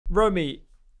Romy,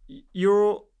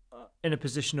 you're in a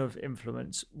position of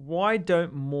influence. Why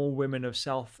don't more women of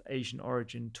South Asian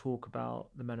origin talk about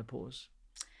the menopause?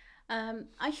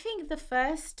 I think the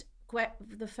first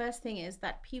thing is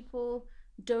that people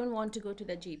don't want to go to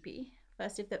the GP.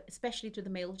 First, especially to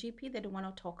the male GP, they don't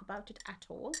want to talk about it at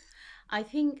all. I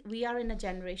think we are in a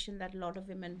generation that a lot of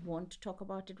women want to talk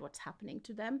about it, what's happening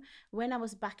to them. When I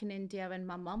was back in India, when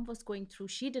my mom was going through,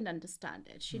 she didn't understand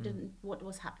it. She Mm. didn't what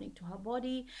was happening to her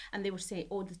body, and they would say,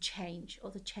 "Oh, the change, oh,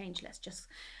 the change. Let's just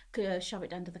shove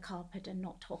it under the carpet and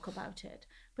not talk about it."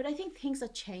 But I think things are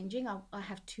changing. I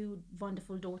have two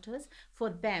wonderful daughters. For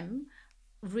them,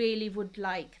 really would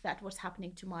like that what's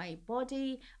happening to my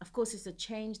body. Of course, it's a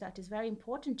change that is very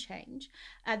important change.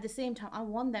 At the same time, I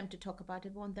want them to talk about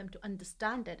it, want them to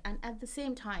understand it. And at the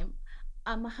same time,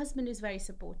 my husband is very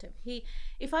supportive.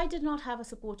 If I did not have a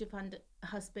supportive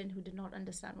husband who did not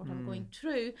understand what I'm Mm. going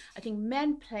through, I think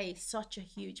men play such a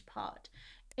huge part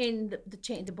in the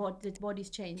change. The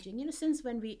body's changing. You know, since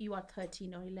when you are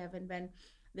 13 or 11, when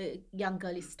the young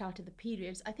girl is started the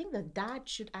periods, I think the dad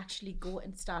should actually go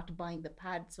and start buying the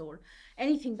pads or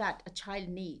anything that a child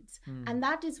needs. Mm. And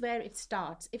that is where it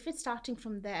starts. If it's starting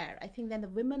from there, I think then the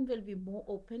women will be more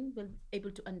open, will be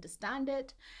able to understand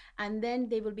it, and then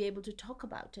they will be able to talk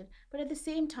about it. But at the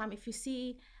same time, if you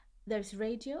see, there's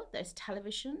radio, there's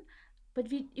television, but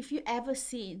if you ever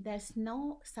see, there's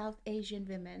no South Asian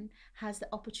women has the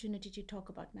opportunity to talk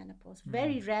about menopause. Mm.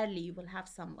 Very rarely you will have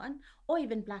someone, or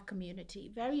even Black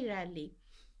community, very rarely.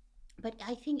 But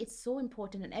I think it's so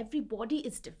important, and every body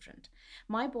is different.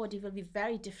 My body will be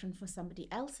very different from somebody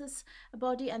else's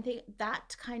body, and I think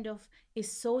that kind of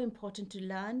is so important to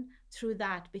learn through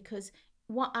that. Because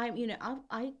what I'm,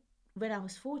 I when I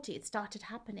was 40, it started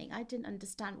happening. I didn't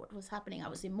understand what was happening. I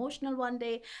was emotional one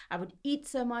day. I would eat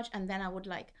so much, and then I would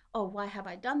like, oh, why have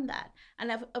I done that?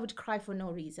 And I would cry for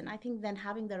no reason. I think then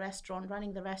having the restaurant,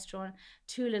 running the restaurant,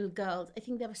 two little girls, I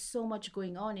think there was so much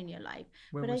going on in your life.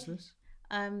 When But was this?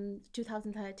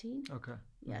 2013. Okay.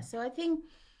 Yeah, so I think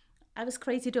I was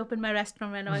crazy to open my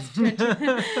restaurant when I was 20,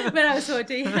 when I was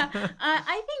 40. Yeah.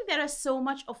 I think there is so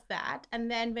much of that.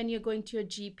 And then when you're going to a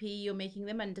GP, you're making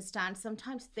them understand.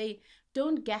 Sometimes they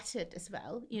don't get it as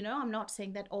well. You know, I'm not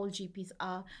saying that all GPs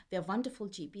they're wonderful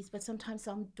GPs, but sometimes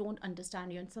some don't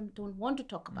understand you and some don't want to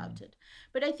talk about Mm. it.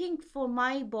 But I think for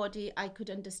my body, I could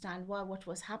understand what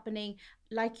was happening.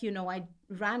 Like, I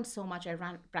ran so much, I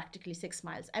ran practically 6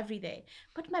 miles every day.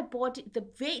 But my body, the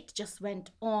weight just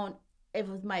went on.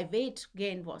 My weight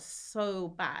gain was so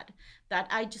bad that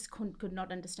I just could not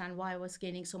understand why I was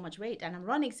gaining so much weight, and I'm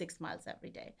running 6 miles every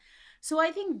day. So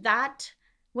I think that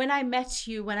when I met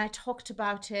you, when I talked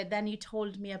about it, then you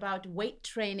told me about weight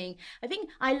training. I think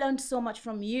I learned so much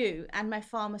from you and my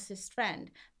pharmacist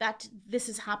friend that this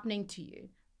is happening to you.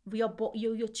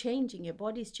 You're changing, your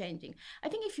body's changing. I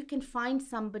think if you can find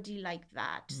somebody like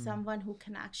that, Mm. someone who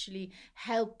can actually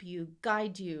help you,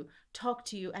 guide you, talk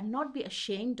to you, and not be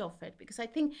ashamed of it, because I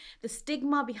think the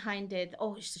stigma behind it,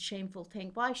 oh, it's a shameful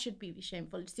thing. Why should we be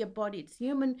shameful? It's your body, it's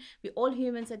human, we're all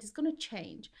humans, and it's going to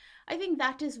change. I think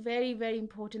that is very, very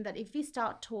important, that if we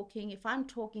start talking, if I'm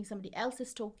talking, somebody else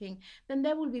is talking, then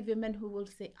there will be women who will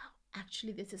say, oh,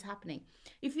 actually this is happening.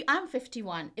 I'm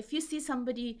 51, if you see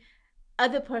somebody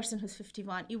other person who's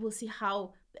 51, you will see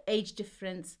how the age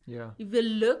difference, Yeah. you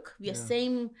will look, we are Yeah.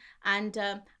 same. And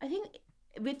I think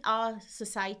with our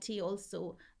society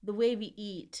also, the way we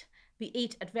eat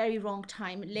at very wrong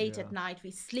time, late Yeah. at night,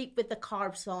 we sleep with the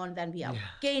carbs on, then we are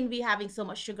Yeah. again we having so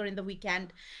much sugar in the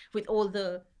weekend with all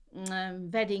the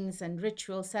weddings and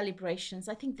ritual celebrations.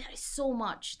 I think there is so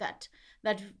much that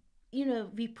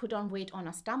we put on weight on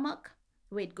our stomach,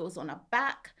 weight goes on our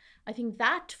back. I think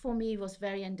that for me was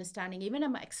very understanding. Even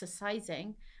I'm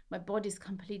exercising, my body's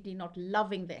completely not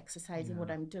loving the exercising what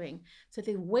Yeah. I'm doing. So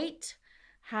the weight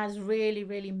has really,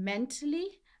 really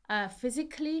mentally,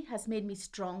 physically has made me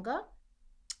stronger.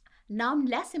 Now I'm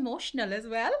less emotional as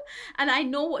well, and I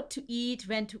know what to eat,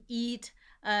 when to eat.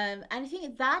 And I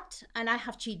think that, and I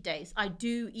have cheat days. I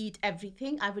do eat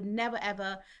everything. I would never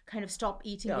ever kind of stop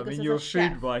eating, Yeah. I because mean, as a you're a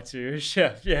chef, food writer, you're a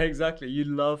chef. Yeah, exactly. You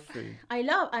love food.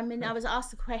 I was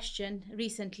asked a question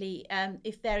recently,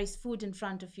 if there is food in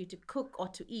front of you to cook or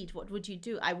to eat, what would you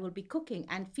do? I will be cooking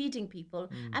and feeding people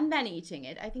Mm. and then eating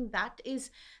it. I think that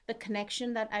is the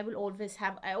connection that I will always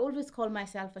have. I always call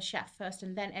myself a chef first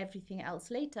and then everything else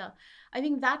later. I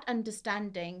think that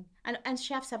understanding, and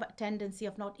chefs have a tendency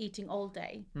of not eating all day.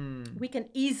 Mm. We can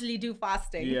easily do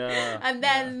fasting Yeah. and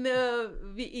Yeah.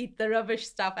 then we eat the rubbish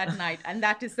stuff at night, and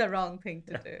that is the wrong thing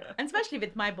to do. And especially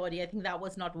with my body, I think that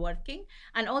was not working.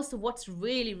 And also what's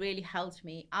really, really helped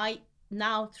me, I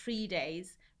now 3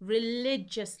 days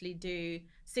religiously do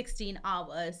 16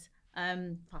 hours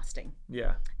fasting.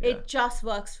 Yeah. It just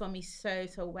works for me so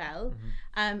well.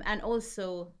 And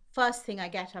also, first thing I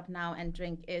get up now and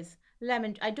drink is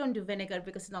lemon. I don't do vinegar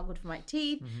because it's not good for my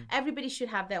teeth. Everybody should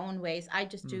have their own ways. I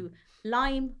just do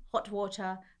lime, hot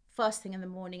water, first thing in the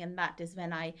morning, and that is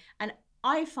when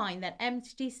I find that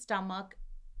empty stomach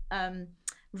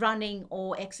running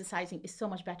or exercising is so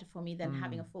much better for me than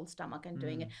having a full stomach and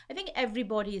doing it. I think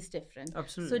everybody is different.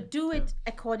 Absolutely. So do it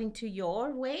according to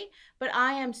your way. But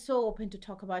I am so open to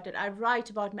talk about it. I write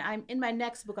about I'm in my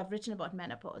next book, I've written about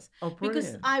menopause. Oh, because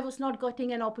brilliant. I was not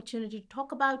getting an opportunity to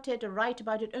talk about it or write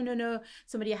about it. Oh no,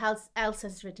 somebody else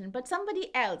has written. But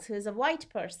somebody else who is a white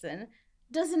person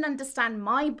doesn't understand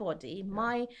my body,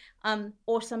 my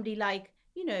or somebody like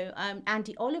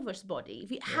Andy Oliver's body.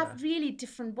 We have really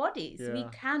different bodies. We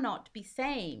cannot be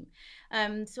same.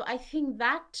 So I think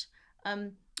that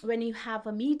when you have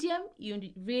a medium, you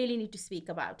really need to speak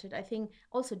about it. I think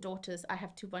also daughters, I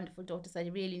have two wonderful daughters. I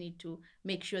really need to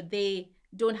make sure they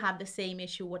don't have the same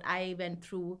issue what I went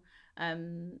through.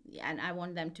 And I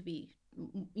want them to be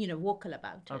vocal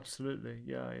about it. Absolutely.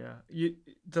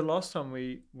 The last time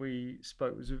we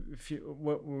spoke was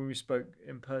when we spoke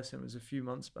in person was a few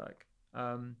months back.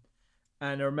 And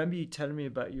I remember you telling me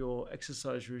about your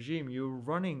exercise regime. You were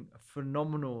running a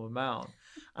phenomenal amount,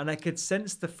 and I could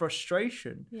sense the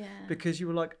frustration because you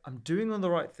were like, I'm doing all the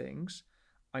right things.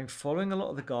 I'm following a lot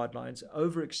of the guidelines,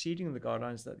 over exceeding the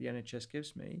guidelines that the NHS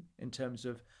gives me in terms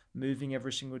of moving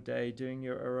every single day, doing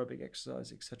your aerobic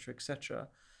exercise, etc.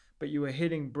 But you were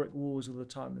hitting brick walls all the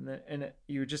time. And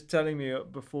you were just telling me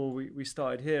before we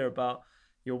started here about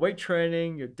your weight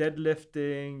training, your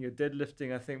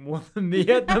deadlifting, I think, more than me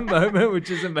at the moment, which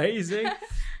is amazing.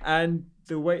 And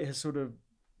the weight has sort of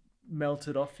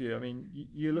melted off you. I mean,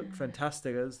 you look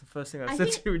fantastic. That's the first thing I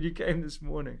said to you when you came this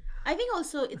morning. I think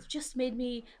also it's just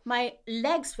made my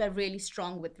legs were really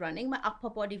strong with running. My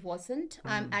upper body wasn't.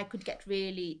 I could get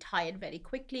really tired very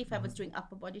quickly if I was doing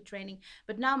upper body training.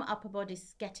 But now my upper body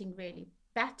is getting really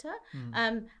better.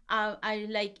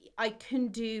 I can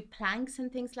do planks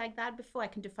and things like that before. I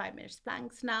can do 5 minutes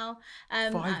planks now.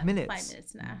 5 minutes? 5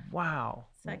 minutes now. Wow.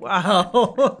 So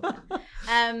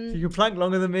so you can plank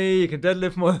longer than me, you can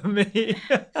deadlift more than me.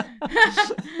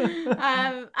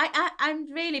 I'm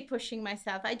really pushing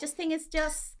myself. I just think it's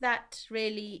just that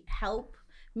really help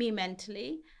me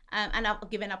mentally. And I've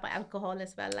given up alcohol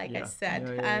as well, like I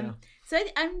said. So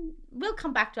we'll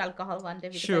come back to alcohol one day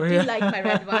because I do like my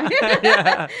red wine.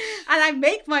 And I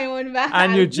make my own wine.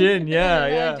 And your gin,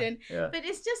 gin. But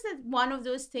it's just that one of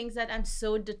those things that I'm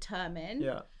so determined.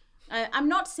 I'm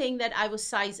not saying that I was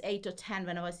size 8 or 10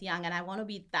 when I was young and I want to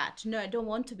be that. No, I don't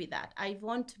want to be that. I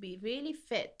want to be really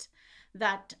fit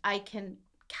that I can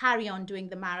carry on doing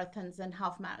the marathons and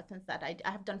half marathons that I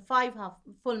have done 5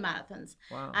 full marathons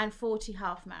and 40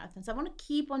 half marathons. I want to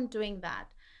keep on doing that.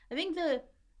 I think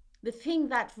the thing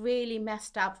that really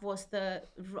messed up was the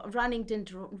running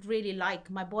didn't really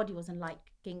my body wasn't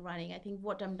liking running. I think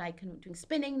what I'm doing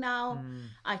spinning now.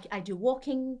 I do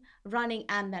walking, running,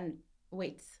 and then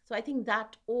weights. So I think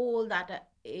that all that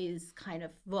is kind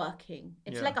of working.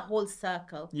 It's like a whole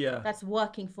circle that's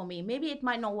working for me. Maybe it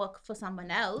might not work for someone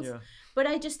else, but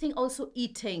I just think also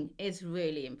eating is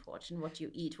really important. What you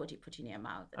eat, what you put in your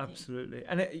mouth. Absolutely.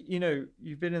 And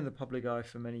you've been in the public eye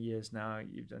for many years now.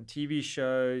 You've done TV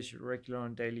shows, you're regular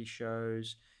on daily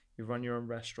shows, you run your own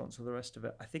restaurants, all the rest of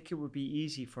it. I think it would be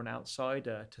easy for an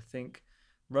outsider to think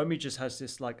Romy just has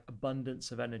this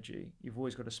abundance of energy. You've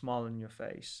always got a smile on your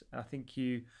face. I think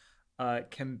you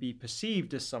can be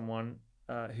perceived as someone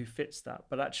who fits that,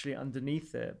 but actually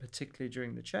underneath it, particularly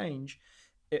during the change,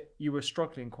 you were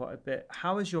struggling quite a bit.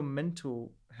 How has your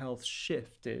mental health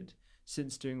shifted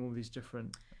since doing all these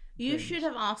different You things? should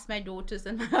have asked my daughters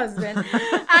and my husband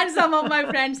and some of my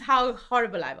friends how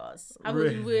horrible I was. I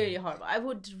was really horrible. I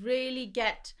would really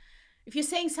get... If you're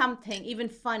saying something even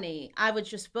funny, I would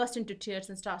just burst into tears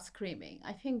and start screaming.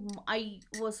 I think I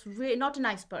was really not a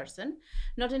nice person,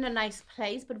 not in a nice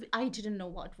place, but I didn't know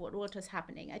what was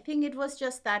happening. I think it was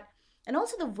just that, and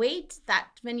also the weight that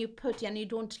when you put and you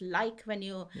don't like when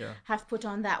you have put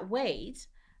on that weight,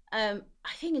 I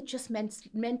think it just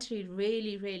mentally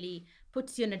really, really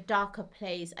puts you in a darker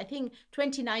place. I think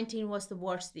 2019 was the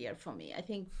worst year for me. I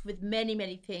think with many,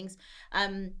 many things.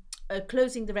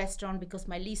 Closing the restaurant because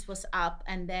my lease was up,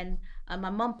 and then my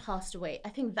mum passed away. I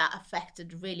think that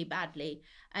affected really badly.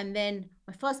 And then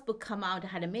my first book came out. I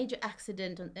had a major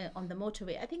accident on the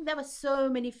motorway. I think there were so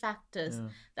many factors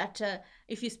that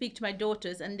if you speak to my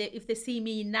daughters and if they see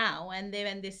me now and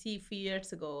when they see a few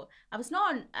years ago, I was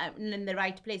not in the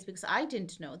right place because I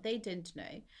didn't know. They didn't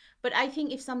know. But I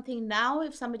think if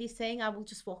somebody's saying, I will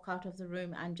just walk out of the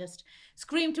room and just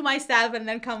scream to myself and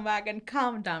then come back and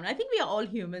calm down. I think we are all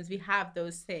humans. We have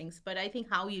those things. But I think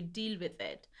how you deal with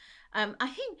it. I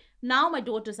think now my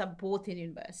daughters are both in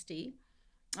university.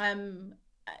 um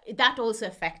that also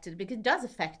affected, because it does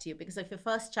affect you, because if your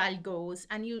first child goes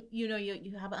and you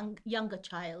have a younger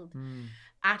child Mm.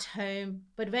 at home.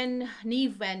 But when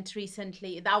Neve went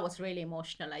recently, that was really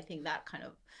emotional. I think that kind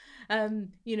of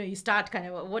you start kind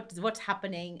of what's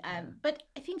happening. Yeah. But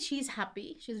I think she's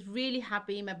happy. She's really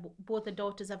happy. Both the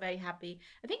daughters are very happy.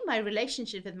 I think my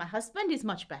relationship with my husband is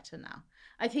much better now.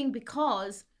 I think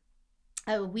because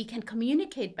we can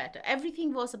communicate better.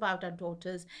 Everything was about our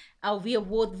daughters. We are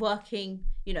both working.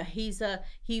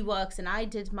 He works, and I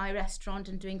did my restaurant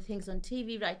and doing things on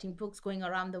TV, writing books, going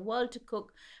around the world to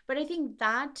cook. But I think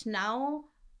that now,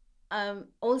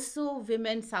 also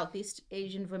women, Southeast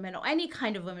Asian women, or any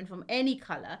kind of women from any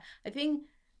color, I think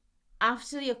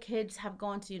after your kids have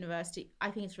gone to university,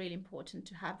 I think it's really important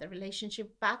to have the relationship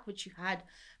back, which you had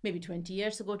maybe 20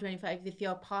 years ago, 25, with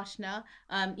your partner.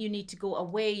 You need to go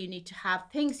away. You need to have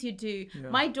things you do. Yeah.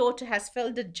 My daughter has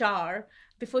filled a jar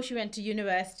before she went to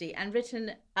university and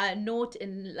written a note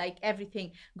in like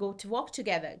everything. Go to walk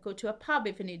together, go to a pub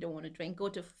if you don't want to drink, go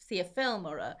to see a film,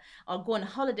 or go on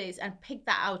holidays, and pick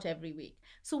that out every week.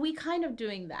 So we kind of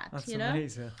doing that, That's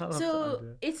amazing. I love that so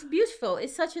idea. it's beautiful.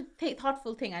 It's such a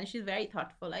thoughtful thing, and she's very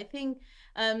thoughtful. I think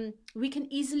we can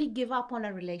easily give up on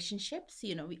our relationships.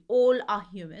 We all are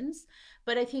humans,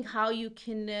 but I think how you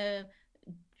can,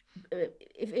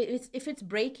 if it's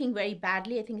breaking very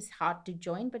badly, I think it's hard to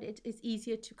join, but it's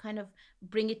easier to kind of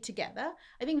bring it together.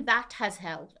 I think that has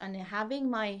helped, and having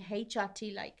my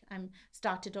HRT, like I'm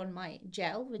started on my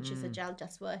gel, which is a gel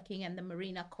just working, and the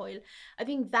Marina coil. I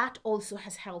think that also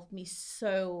has helped me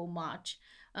so much.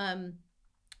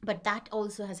 But that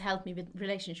also has helped me with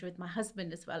relationship with my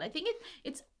husband as well. I think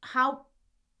it's how,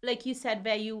 like you said,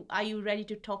 where you are, you ready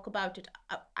to talk about it?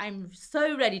 I'm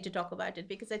so ready to talk about it,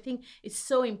 because I think it's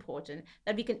so important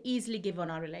that we can easily give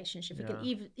on our relationship. We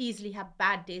can easily have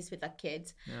bad days with our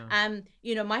kids.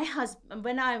 My husband,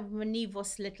 when Neve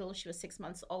was little, she was 6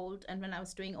 months old, and when I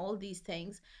was doing all these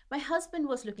things, my husband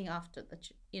was looking after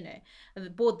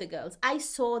both the girls. I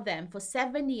saw them for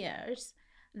 7 years.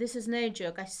 This is no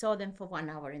joke. I saw them for 1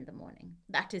 hour in the morning.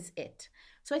 That is it.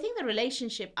 So I think the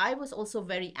relationship, I was also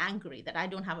very angry that I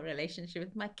don't have a relationship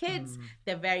with my kids.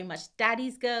 They're very much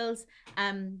daddy's girls.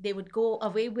 They would go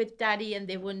away with daddy, and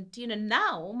they wouldn't,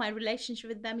 now my relationship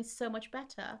with them is so much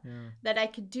better, that I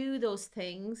could do those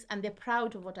things, and they're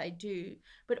proud of what I do.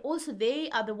 But also they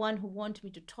are the one who want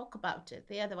me to talk about it.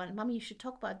 They are the one, Mommy, you should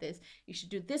talk about this. You should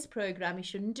do this program. You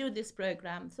shouldn't do this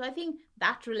program. So I think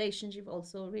that relationship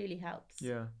also really helps.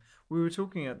 Yeah. We were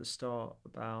talking at the start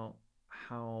about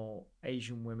how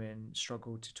Asian women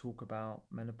struggle to talk about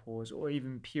menopause or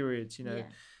even periods.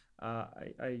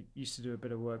 I used to do a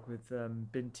bit of work with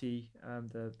Binti,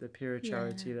 the period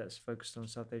charity that's focused on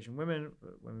South Asian women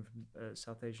from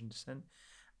South Asian descent.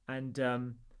 And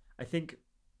I think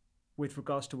with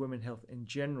regards to women health in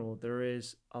general, there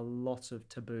is a lot of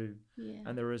taboo,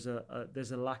 and there's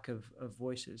a lack of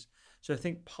voices. So I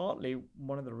think partly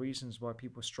one of the reasons why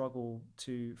people struggle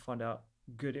to find out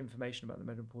good information about the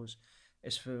menopause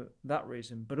is for that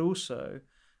reason. But also,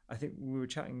 I think we were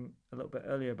chatting a little bit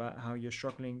earlier about how you're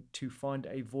struggling to find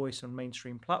a voice on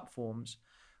mainstream platforms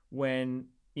when,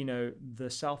 the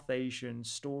South Asian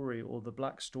story or the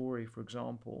Black story, for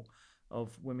example,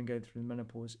 of women going through the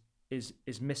menopause is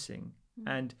missing.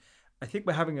 And I think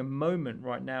we're having a moment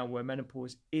right now where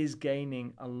menopause is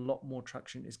gaining a lot more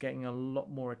traction, is getting a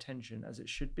lot more attention, as it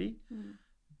should be.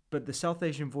 But the South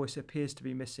Asian voice appears to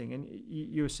be missing. And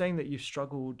you were saying that you've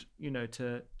struggled,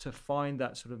 to find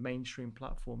that sort of mainstream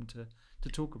platform to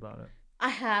talk about it. I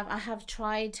have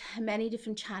tried many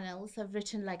different channels. I've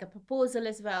written like a proposal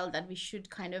as well that we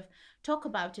should kind of talk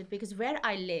about it, because where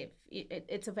I live,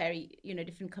 it's a very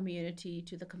different community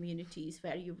to the communities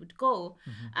where you would go.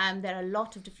 There are a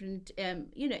lot of different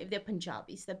if they're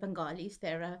Punjabis, they're Bengalis,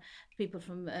 there are people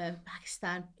from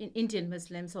Pakistan, Indian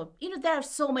Muslims, or there are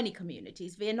so many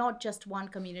communities. We are not just one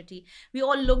community. We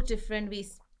all look different. We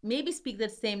maybe speak the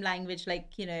same language,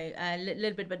 like a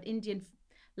little bit, but Indian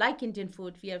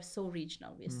food, we are so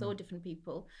regional. We are so different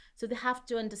people. So they have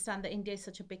to understand that India is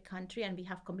such a big country, and we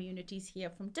have communities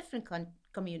here from different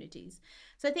communities.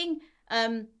 So I think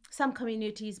some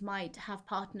communities might have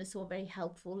partners who are very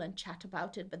helpful and chat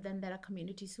about it, but then there are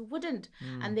communities who wouldn't,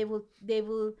 and they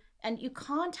will and you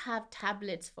can't have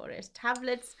tablets for it.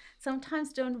 Tablets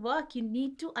sometimes don't work. You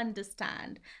need to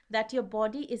understand that your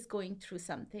body is going through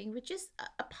something which is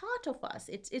a part of us.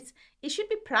 It should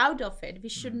be proud of it. We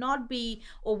should not be,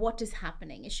 or what is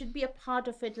happening. It should be a part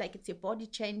of it, like it's your body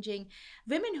changing.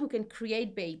 Women who can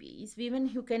create babies, women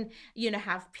who can,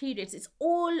 have periods, it's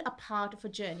all a part of a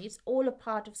journey. It's all a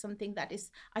part of something that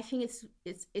is, I think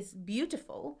it's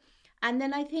beautiful. And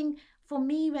then I think for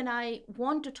me, when I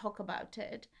want to talk about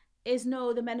it, is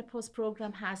no, the menopause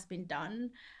program has been done,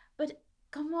 but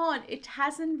come on, it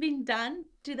hasn't been done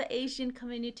to the Asian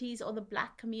communities or the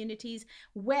Black communities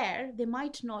where they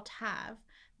might not have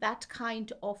that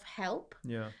kind of help.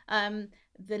 Yeah.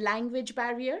 The language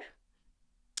barrier,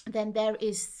 then there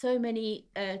is so many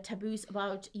taboos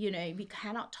about, we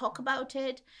cannot talk about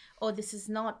it, or this is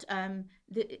not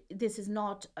this is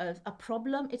not a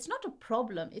problem. It's not a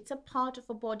problem, it's a part of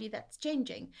a body that's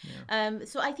changing.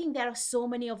 So I think there are so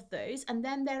many of those, and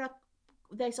then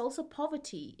there's also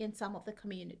poverty in some of the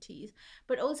communities,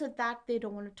 but also that they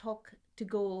don't want to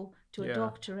go to a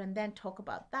doctor and then talk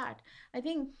about that. I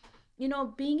think,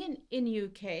 being in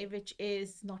UK, which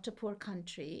is not a poor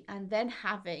country, and then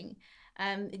having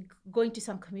going to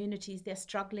some communities, they're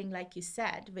struggling, like you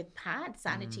said, with pads,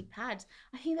 sanitary pads.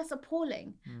 I think that's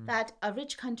appalling that a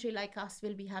rich country like us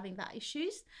will be having that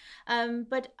issues.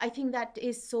 But I think that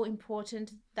is so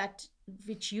important, that,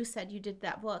 which you said, you did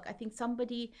that work. I think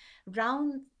somebody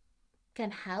round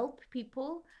can help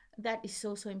people. That is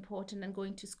so, so important. And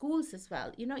going to schools as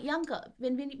well, younger,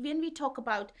 when we talk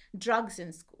about drugs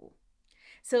in school,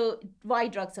 so why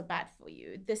drugs are bad for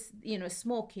you, this,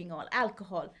 smoking or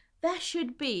alcohol, there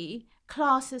should be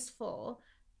classes for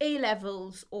A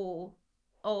levels or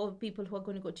people who are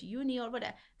going to go to uni or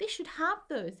whatever. They should have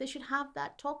those. They should have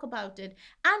that talk about it,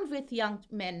 and with young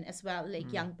men as well,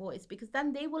 like young boys, because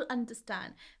then they will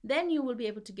understand. Then you will be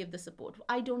able to give the support.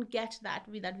 I don't get that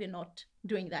we're not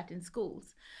doing that in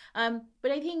schools.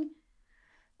 But I think,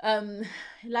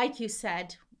 like you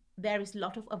said, there is a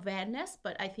lot of awareness,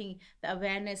 but I think the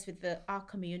awareness with our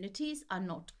communities are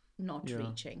not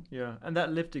reaching. Yeah, and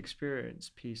that lived experience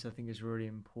piece, I think, is really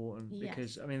important, Yes.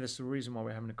 because I mean, that's the reason why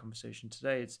we're having a conversation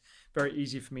today. It's very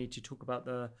easy for me to talk about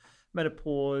the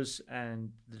menopause and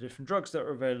the different drugs that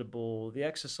are available, the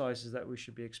exercises that we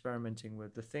should be experimenting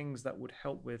with, the things that would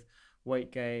help with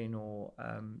weight gain, or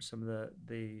some of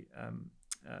the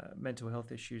mental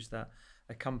health issues that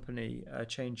accompany a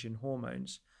change in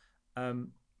hormones.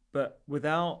 But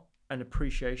without an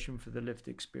appreciation for the lived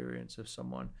experience of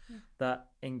someone that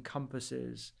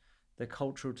encompasses the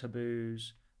cultural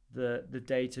taboos, the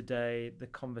day-to-day, the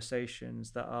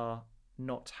conversations that are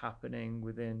not happening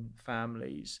within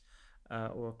families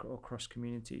or across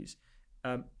communities,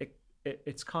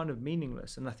 it's kind of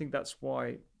meaningless. And I think that's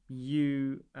why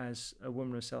you, as a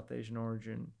woman of South Asian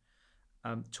origin,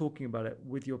 talking about it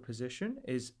with your position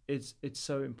it's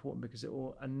so important, because it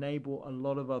will enable a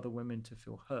lot of other women to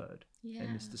feel heard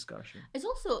in this discussion. It's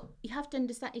also, you have to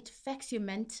understand, it affects you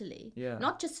mentally,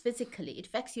 not just physically. It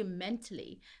affects you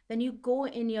mentally. Then you go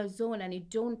in your zone and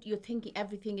you're thinking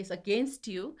everything is against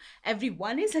you,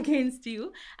 everyone is against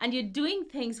you, and you're doing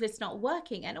things where it's not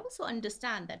working. And also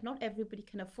understand that not everybody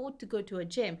can afford to go to a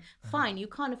gym. Fine, you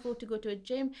can't afford to go to a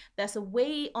gym. There's a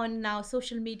way on now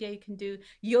social media, you can do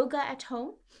yoga at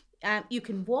home. You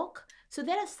can walk. So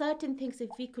there are certain things, if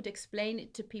we could explain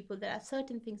it to people, there are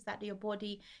certain things that your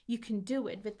body, you can do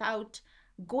it without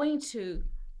going to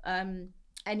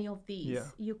any of these.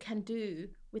 You can do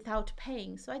without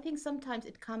paying. So I think sometimes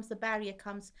the barrier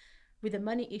comes with the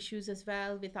money issues as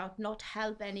well, without not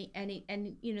help any,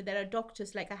 and there are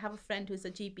doctors, like I have a friend who's a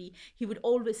GP, he would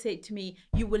always say to me,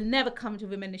 you will never come to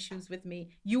women issues with me,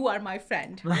 you are my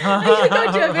friend. I should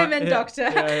go to a women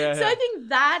doctor. So I think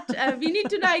that we need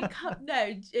to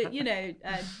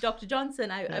Dr. Johnson,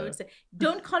 I would say,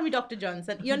 don't call me Dr.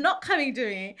 Johnson, you're not coming to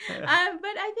me. But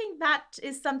I think that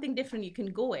is something different you can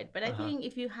go with. But I think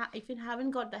if you haven't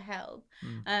got the help,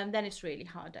 then it's really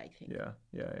hard, I think.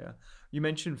 Yeah. You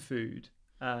mentioned food,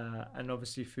 and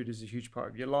obviously food is a huge part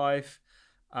of your life.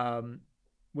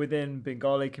 Within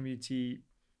Bengali community,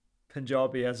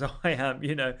 Punjabi as I am,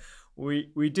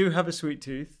 we do have a sweet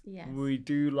tooth. Yes. We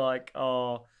do like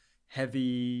our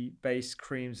heavy base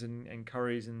creams and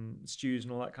curries and stews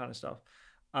and all that kind of stuff.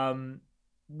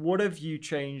 What have you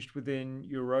changed within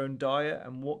your own diet,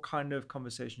 and what kind of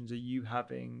conversations are you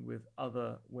having with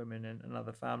other women and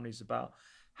other families about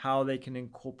how they can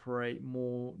incorporate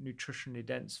more nutritionally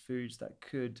dense foods that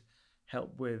could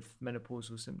help with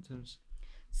menopausal symptoms?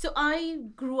 So I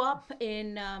grew up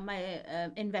in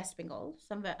in West Bengal,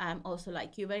 somewhere. I'm also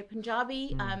like you, very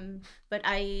Punjabi. But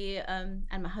I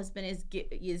and my husband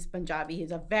is Punjabi.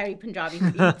 He's a very Punjabi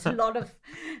who eats a lot of.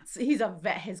 So he's got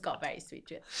very sweet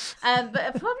tooth.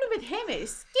 But a problem with him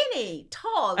is skinny,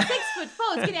 tall,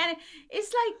 6'4", skinny, and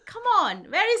it's like, come on,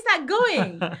 where is that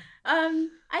going?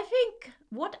 I think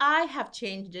what I have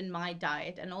changed in my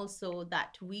diet, and also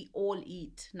that we all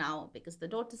eat now because the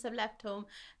daughters have left home,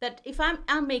 that if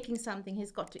I'm making something,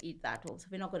 he's got to eat that also.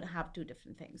 We're not going to have two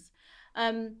different things.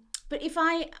 But if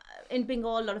in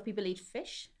Bengal, a lot of people eat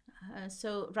fish.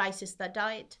 So rice is the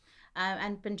diet.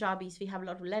 And Punjabis, we have a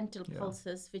lot of lentil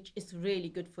pulses, which is really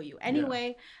good for you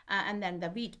anyway. And then the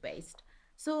wheat based.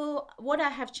 So what I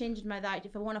have changed in my diet,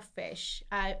 if I want a fish,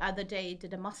 I other day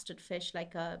did a mustard fish,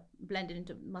 like blended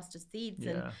into mustard seeds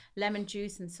and lemon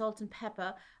juice and salt and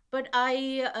pepper. But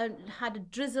I had a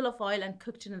drizzle of oil and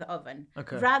cooked it in the oven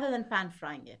rather than pan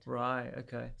frying it. Right.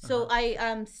 Okay. So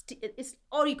I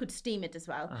or you could steam it as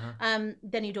well.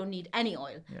 Then you don't need any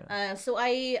oil. So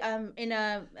I in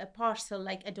a parcel,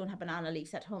 like I don't have banana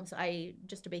leaves at home, so I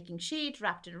just a baking sheet,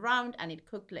 wrapped it around, and it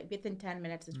cooked like within 10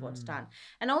 minutes is what's done.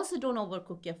 And also don't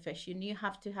overcook your fish. You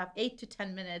have to have 8 to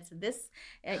 10 minutes. This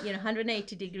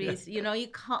 180 degrees. You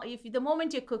can't, if the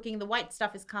moment you're cooking, the white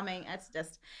stuff is coming. It's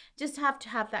just have to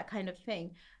have that kind of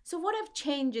thing. So what I've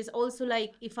changed is also,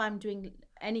 like, if I'm doing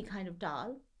any kind of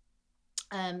dal,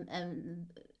 and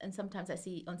sometimes I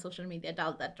see on social media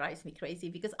dal that drives me crazy,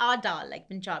 because our dal, like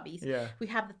Punjabis, we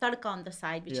have the tadka on the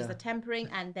side, which is the tempering,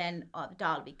 and then the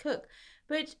dal we cook.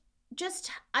 But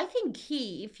I think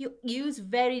ghee, if you use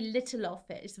very little of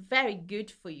it, it's very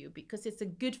good for you because it's a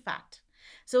good fat.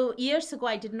 So years ago,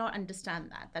 I did not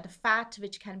understand that a fat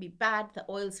which can be bad, the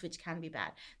oils which can be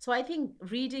bad. So I think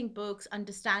reading books,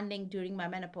 understanding during my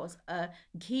menopause,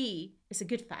 ghee is a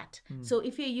good fat. So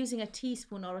if you're using a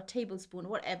teaspoon or a tablespoon,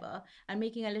 whatever, and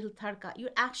making a little tadka, you're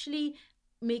actually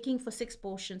making for 6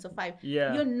 portions or 5.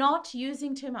 You're not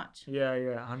using too much.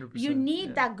 100%. You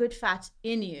need that good fat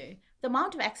in you. The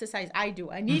amount of exercise I do,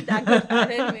 I need that good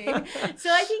fat in me. So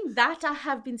I think that I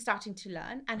have been starting to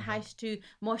learn, and how to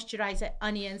moisturize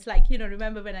onions. Like,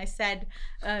 remember when I said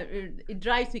it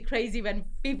drives me crazy when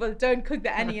people don't cook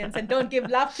the onions and don't give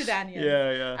love to the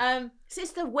onions. So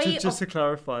it's the way just to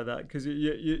clarify that, because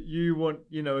you want,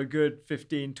 a good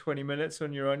 15-20 minutes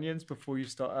on your onions before you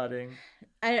start adding.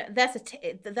 That's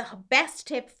the best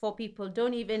tip for people.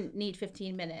 Don't even need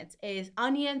 15 minutes. Is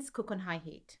onions cook on high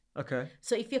heat. Okay.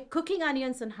 So if you're cooking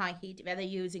onions on high heat, whether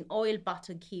you're using oil,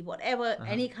 butter, ghee, whatever,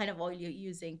 any kind of oil you're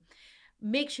using,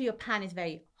 make sure your pan is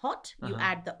very hot. You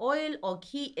add the oil or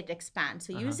ghee, it expands.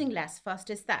 So using less first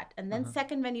is that. And then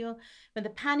second, when the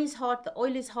pan is hot, the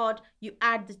oil is hot, you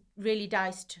add the really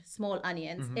diced small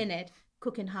onions in it,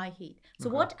 cook in high heat. So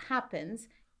what happens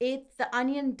is the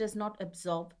onion does not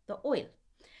absorb the oil.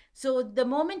 So the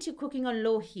moment you're cooking on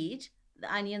low heat,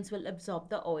 the onions will absorb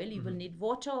the oil. You will need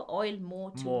water, oil,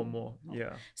 more.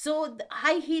 So the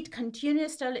high heat,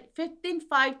 continuous,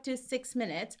 5 to 6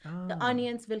 minutes, the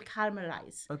onions will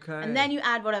caramelize. And then you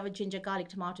add whatever ginger, garlic,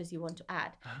 tomatoes you want to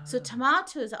add. So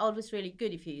tomatoes are always really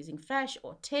good if you're using fresh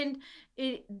or tinned.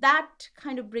 That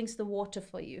kind of brings the water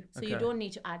for you. So you don't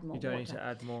need to add more water. You don't need to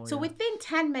add more. So within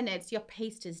 10 minutes, your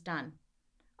paste is done.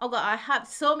 Oh God, I have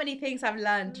so many things I've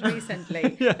learned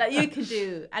recently that you can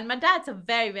do. And my dad's a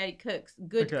very, very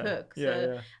good cook.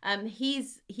 So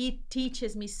he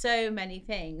teaches me so many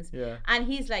things. And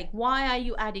he's like, why are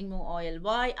you adding more oil?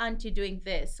 Why aren't you doing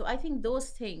this? So I think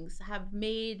those things have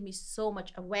made me so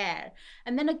much aware.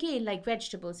 And then again, like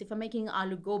vegetables, if I'm making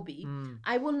aloo gobi,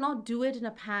 I will not do it in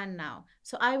a pan now.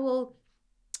 So I will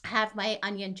have my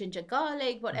onion, ginger,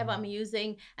 garlic, whatever I'm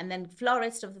using, and then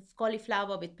florist of the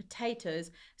cauliflower with potatoes,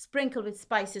 sprinkle with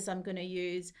spices I'm going to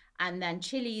use, and then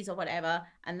chilies or whatever,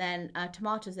 and then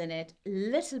tomatoes in it,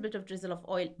 little bit of drizzle of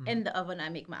oil in the oven. I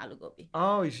make my aloo gobi.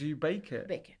 Oh, so you bake it?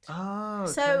 Bake it. Oh,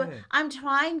 okay. So I'm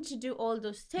trying to do all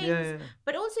those things,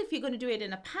 but also if you're going to do it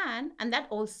in a pan, and that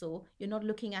also, you're not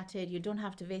looking at it, you don't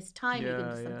have to waste time, you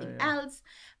can do something else.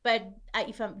 But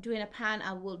if I'm doing a pan,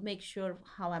 I will make sure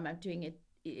how I'm doing it,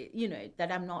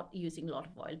 that I'm not using a lot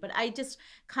of oil. But I just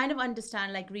kind of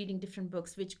understand, like reading different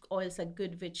books, which oils are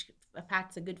good, which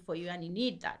fats are good for you, and you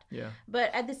need that. But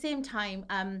at the same time,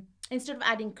 instead of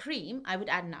adding cream, I would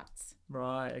add nuts.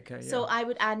 Right. Okay. So I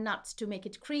would add nuts to make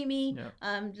it creamy.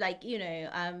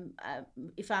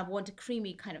 If I want a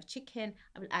creamy kind of chicken,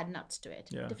 I will add nuts to it.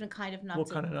 Different kind of nuts. What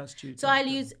kind of nuts do you? So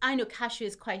I know cashew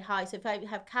is quite high. So if I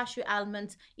have cashew,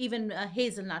 almonds, even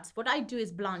hazelnuts, what I do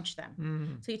is blanch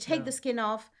them. So you take the skin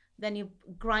off, then you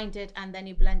grind it, and then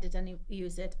you blend it and you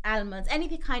use it. Almonds, any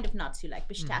kind of nuts you like,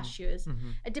 pistachios.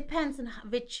 It depends on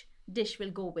which dish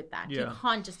will go with that. You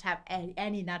can't just have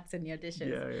any nuts in your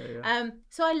dishes.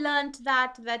 So I learned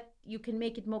that you can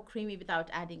make it more creamy without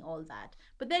adding all that.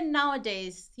 But then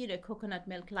nowadays, coconut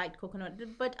milk, light coconut.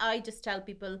 But I just tell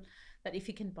people that if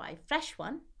you can buy fresh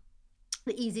one,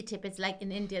 the easy tip is like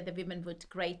in India, the women would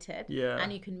grate it,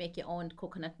 and you can make your own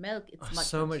coconut milk.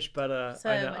 It's much better.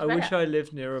 I know. I wish I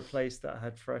lived near a place that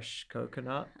had fresh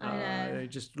coconut.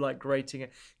 Just like grating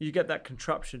it. You get that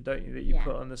contraption, don't you, that you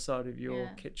put on the side of your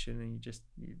kitchen, and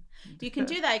you can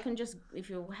do that. You can just, if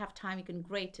you have time, you can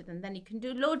grate it, and then you can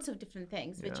do loads of different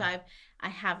things, which I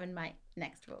have in my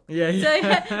next book. So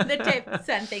the tips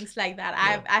and things like that.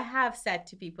 I have said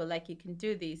to people, like, you can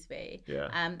do this way.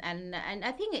 And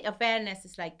I think awareness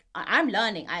is like, I'm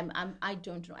learning. I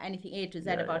don't know anything A to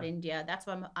Z about India. That's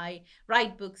why I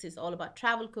write books. Is all about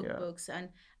travel cookbooks, and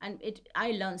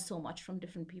I learn so much from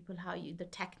different people, the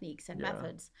techniques and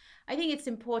methods. I think it's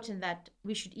important that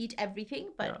we should eat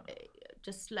everything, but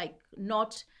just like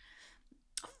not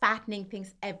fattening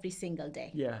things every single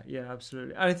day.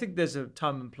 Absolutely. And I think there's a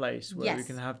time and place where we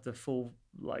can have the full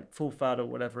fat or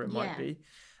whatever it might be.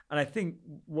 And I think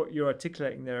what you're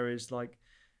articulating there is like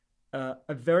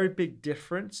a very big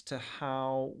difference to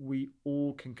how we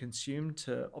all can consume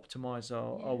to optimize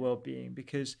our well-being.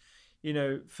 Because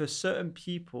for certain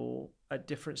people at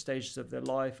different stages of their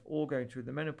life or going through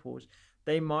the menopause,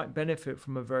 they might benefit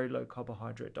from a very low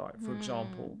carbohydrate diet, for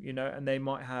example, and they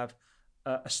might have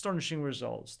astonishing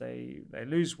results. They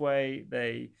lose weight,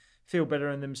 they feel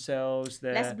better in themselves,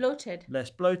 they're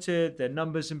less bloated, their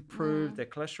numbers improve, their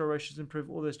cholesterol ratios improve,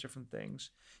 all those different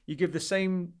things. You give the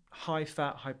same high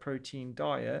fat, high protein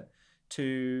diet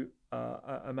to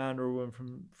a man or a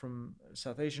woman from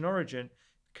South Asian origin,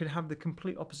 could have the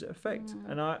complete opposite effect.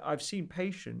 And I've seen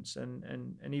patients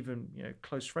and even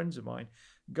close friends of mine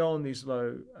go on these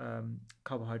low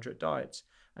carbohydrate diets,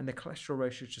 and the cholesterol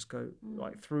ratios just go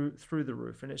like through the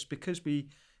roof. And it's because we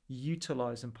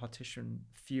utilize and partition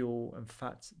fuel and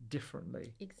fats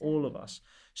differently, all of us.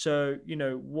 So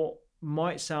what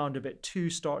might sound a bit too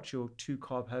starchy or too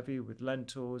carb heavy with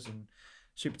lentils and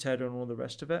sweet potato and all the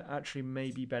rest of it actually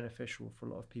may be beneficial for a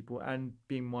lot of people, and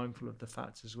being mindful of the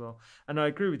fats as well. And I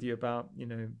agree with you about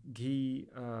ghee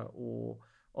or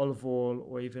olive oil,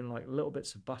 or even like little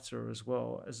bits of butter as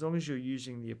well. As long as you're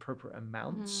using the appropriate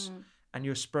amounts and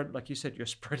you're like you said, you're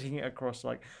spreading it across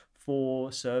like 4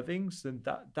 servings, then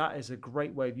that is a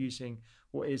great way of using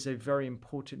what is a very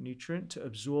important nutrient to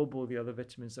absorb all the other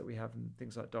vitamins that we have in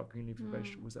things like dark green leafy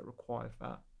vegetables that require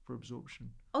fat for absorption.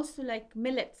 Also, like,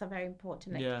 millets are very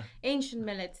important. Like ancient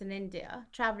millets in India,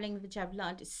 traveling, which I've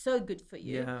learned, is so good for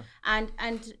you.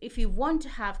 And if you want to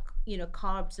have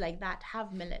carbs like that,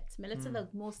 have millets. Millets are the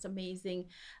most amazing.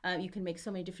 You can make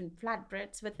so many different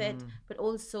flatbreads with it, but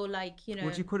also like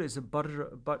what do you call it? Is it bajra?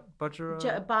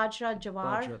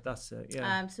 Jawar. That's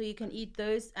it. So you can eat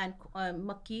those, and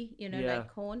makki,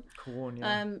 like corn.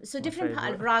 So My different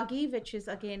favorite. ragi, which is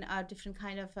again a different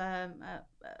kind of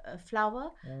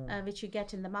flour, which you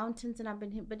get in the mountains, and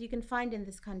but you can find in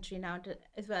this country now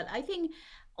as well. I think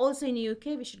also in the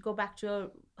UK we should go back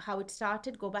to how it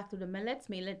started. Go back to the millets.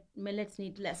 Millets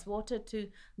need less water to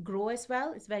grow as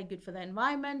well. It's very good for the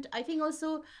environment. I think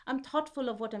also I'm thoughtful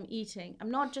of what I'm eating. I'm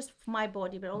not just for my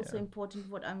body, but also important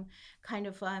what I'm kind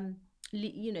of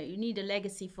you need a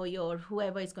legacy for your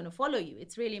whoever is going to follow you.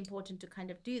 It's really important to kind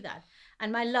of do that.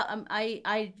 And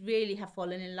I really have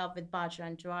fallen in love with bajra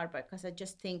and jawar, because I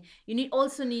just think you need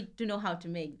to know how to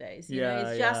make those.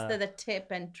 It's just the tip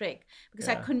and trick, because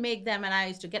I couldn't make them and I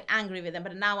used to get angry with them,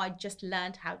 but now I just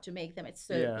learned how to make them. It's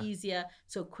so easier,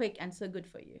 so quick, and so good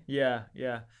for you.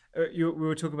 We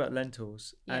were talking about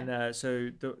lentils, and so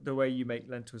the way you make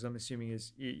lentils, I'm assuming,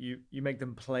 is you make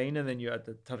them plain and then you add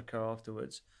the tadka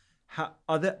afterwards.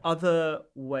 Are there other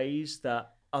ways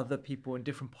that other people in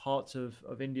different parts of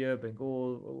India,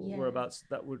 Bengal, or whereabouts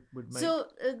that would make? So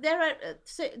there are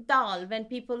dal. When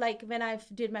people, like, when I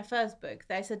did my first book,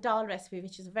 there's a dal recipe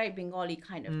which is a very Bengali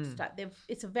kind of stuff.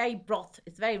 It's a very broth.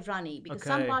 It's very runny, because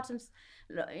some parts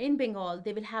in Bengal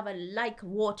they will have a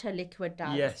water liquid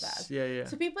dal as well.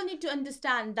 So people need to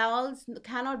understand dals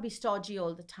cannot be stodgy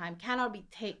all the time. Cannot be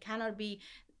thick. Cannot be.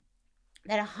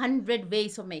 There are 100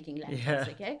 ways of making lentils,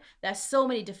 okay? There are so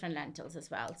many different lentils as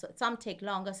well. So some take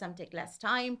longer, some take less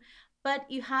time. But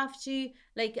you have to,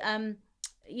 like,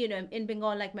 in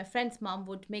Bengal, like my friend's mom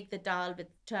would make the dal with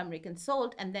turmeric and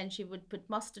salt, and then she would put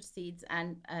mustard seeds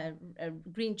and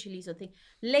green chilies or thing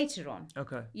later on.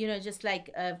 Okay. Just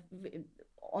like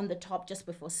on the top just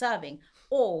before serving.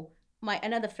 Or my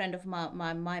another friend of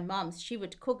my mom's, she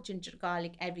would cook ginger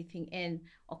garlic, everything in,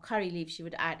 or curry leaves she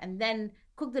would add, and then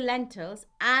cook the lentils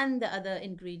and the other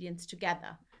ingredients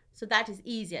together. So that is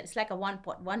easier. It's like a one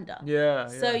pot wonder. Yeah,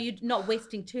 So yeah, you're not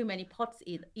wasting too many pots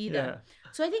either. yeah.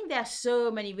 So I think there are so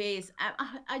many ways.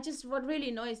 I just, what really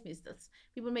annoys me is that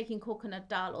people making coconut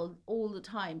dal all the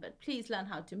time, but please learn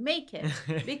how to make it,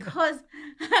 because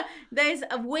there's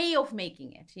a way of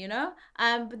making it, you know.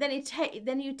 But then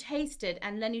then you taste it,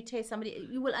 and then you taste somebody,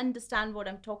 you will understand what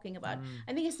I'm talking about.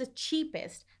 I think it's the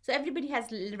cheapest. So everybody has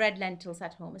red lentils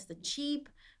at home. It's the cheap,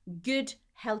 good,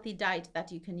 healthy diet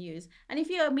that you can use. And if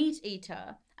you're a meat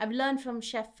eater, I've learned from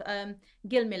Chef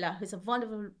Gil Miller, who's a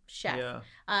wonderful chef.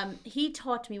 Yeah. He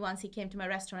taught me once he came to my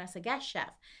restaurant as a guest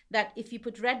chef that if you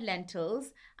put red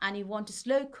lentils and you want to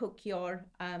slow cook your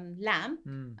lamb,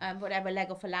 whatever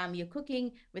leg of a lamb you're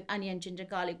cooking with onion, ginger,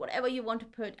 garlic, whatever you want to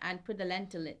put, and put the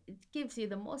lentil in, it gives you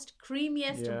the most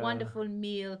creamiest, Yeah. wonderful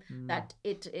meal that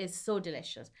it is so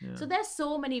delicious. Yeah. So there's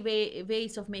so many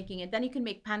ways of making it. Then you can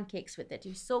make pancakes with it.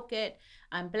 You soak it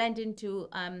and blend into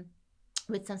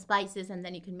with some spices, and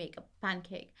then you can make a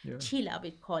pancake. Yeah. Chila,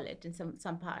 we call it in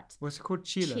some parts. What's it called?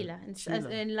 Chila. Chila, as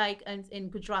in like in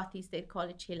Gujaratis they call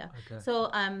it chila. Okay. So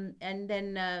and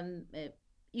then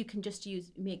you can just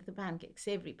make the pancakes,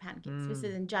 savory pancakes. This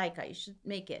is in Zaika. You should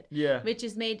make it. Yeah. Which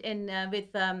is made in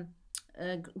with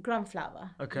gram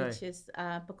flour, Okay. which is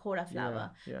pakora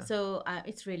flour. Yeah. So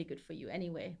it's really good for you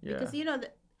anyway, Yeah. because you know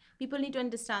people need to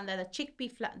understand that a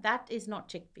chickpea flour, that is not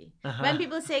chickpea. Uh-huh. When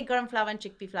people say garam flour and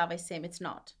chickpea flour is same, it's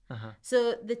not. Uh-huh.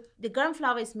 So the garam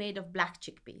flour is made of black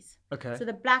chickpeas. Okay. So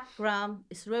the black gram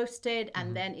is roasted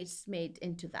and then it's made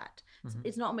into that. So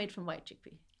it's not made from white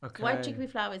chickpea. Okay. White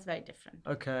chickpea flour is very different.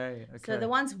 Okay. So the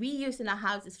ones we use in our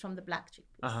house is from the black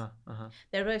chickpeas.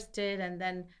 They're roasted and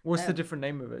then... What's the different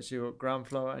name of it? So you've got ground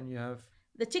flour and you have...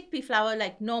 The chickpea flour,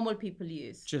 like normal people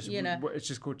use, Just, you know, it's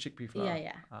just called chickpea flour.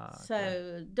 yeah. Okay.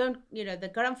 So don't, you know, the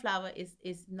garam flour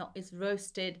is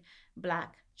roasted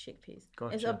black chickpeas.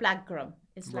 Gotcha. It's a black garam.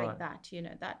 It's Right. like that, you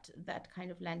know, that kind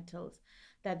of lentils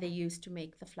that they use to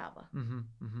make the flour.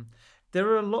 There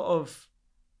are a lot of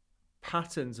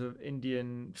patterns of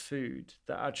Indian food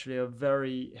that actually are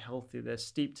very healthy. They're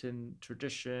steeped in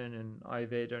tradition and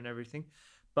Ayurveda and everything,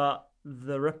 but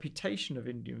the reputation of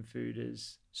Indian food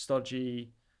is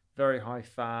stodgy, very high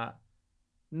fat,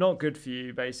 not good for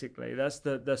you. Basically, that's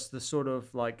the sort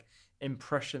of like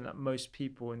impression that most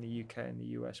people in the UK and the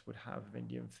US would have of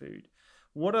Indian food.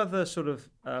 What other sort of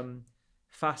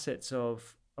facets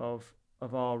of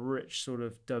our rich sort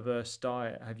of diverse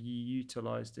diet have you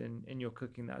utilized in your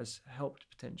cooking that has helped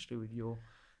potentially with your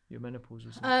menopause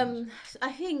or something?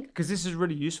 I think because this is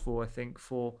really useful, I think,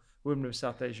 for women of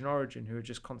South Asian origin who are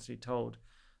just constantly told,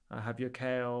 have your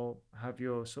kale, have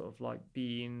your sort of like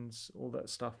beans, all that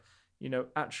stuff. You know,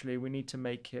 actually, we need to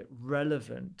make it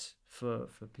relevant for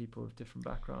people with different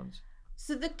backgrounds.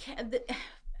 so.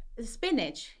 The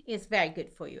spinach is very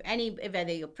good for you.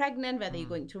 Whether you're pregnant, whether you're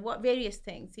going through various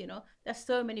things, you know, there's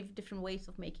so many different ways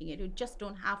of making it. You just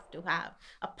don't have to have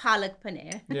a palak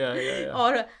paneer, Yeah.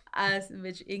 or as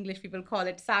which English people call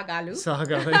it sagalu.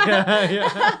 Sagalu,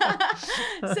 yeah.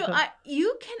 So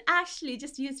you can actually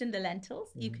just use in the lentils.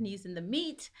 You can use in the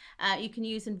meat. You can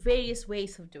use in various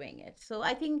ways of doing it. So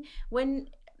I think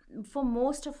for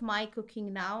most of my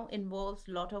cooking now involves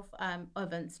a lot of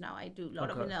ovens now. I do a lot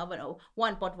of in the oven, or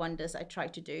one pot wonders I try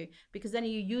to do, because then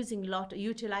you're utilizing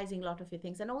a lot of your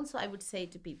things. And also I would say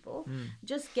to people,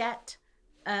 just get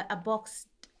a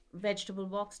vegetable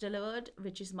box delivered,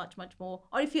 which is much more,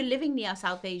 or if you're living near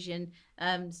South Asian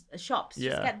shops,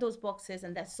 just get those boxes,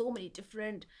 and there's so many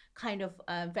different kind of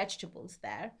vegetables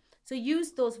there. So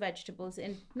use those vegetables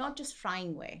in not just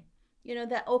frying way. You know,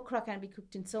 the okra can be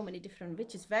cooked in so many different,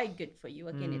 which is very good for you.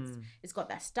 Again, it's got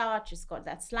that starch, it's got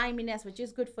that sliminess, which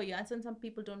is good for you. And some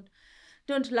people don't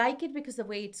like it because the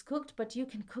way it's cooked, but you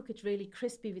can cook it really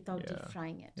crispy without deep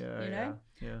frying it.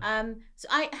 So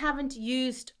I haven't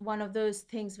used one of those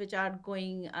things which are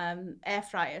going air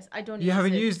fryers. I don't. You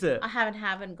haven't used it. I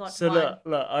haven't got so one.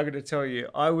 Look, I'm gonna tell you,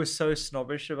 I was so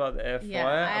snobbish about the air fryer. Yeah,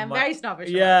 I am very snobbish.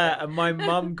 Yeah, and my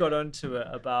mum got onto it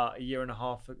about a year and a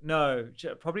half. No,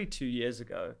 probably 2 years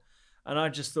ago, and I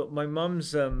just thought my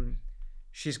mum's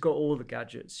she's got all the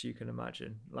gadgets you can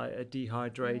imagine, like a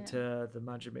dehydrator, the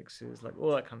magic mixes, like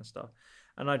all that kind of stuff.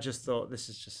 And I just thought, this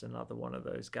is just another one of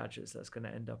those gadgets that's going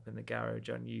to end up in the garage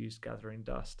unused, gathering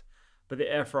dust. But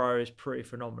the air fryer is pretty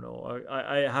phenomenal.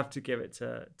 I have to give it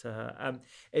to her.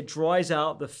 It dries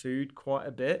out the food quite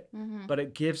a bit, but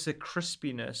it gives a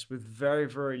crispiness with very,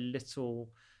 very little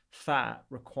fat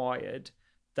required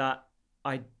that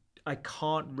I I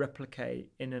can't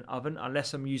replicate in an oven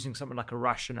unless I'm using something like a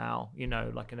rationale,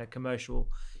 like in a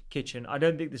commercial kitchen. I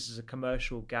don't think this is a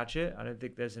commercial gadget. I don't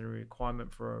think there's any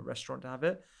requirement for a restaurant to have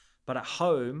it. But at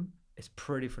home, it's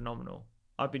pretty phenomenal.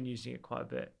 I've been using it quite a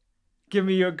bit. Give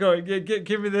me your go.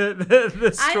 Give me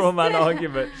the straw man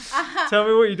argument. Tell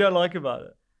me what you don't like about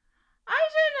it. I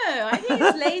don't know. I think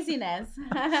it's laziness.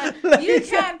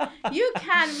 You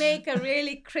can make a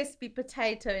really crispy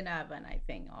potato in oven, I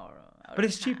think, but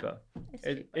it's cheaper.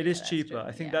 It is cheaper. True.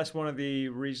 I think that's one of the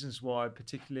reasons why,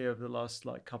 particularly over the last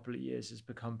couple of years, it's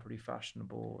become pretty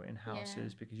fashionable in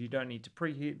houses because you don't need to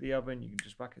preheat the oven. You can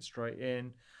just whack it straight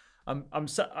in. I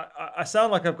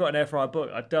sound like I've got an air fryer book.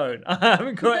 I don't. I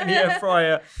haven't got any air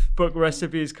fryer book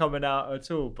recipes coming out at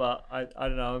all. But I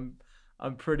don't know.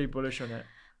 I'm pretty bullish on it.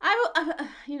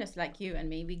 It's like you and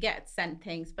me. We get sent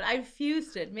things, but I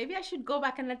refused it. Maybe I should go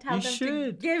back and tell them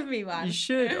to give me one. You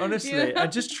should, honestly.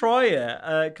 And just try it.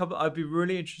 I'd be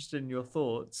really interested in your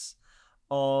thoughts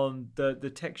on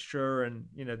the texture and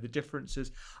the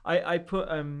differences. I put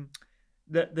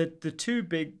the two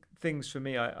big things for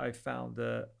me. I found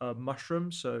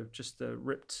mushrooms, so just the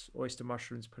ripped oyster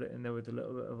mushrooms. Put it in there with a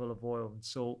little bit of olive oil and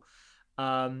salt.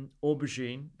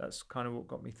 Aubergine, that's kind of what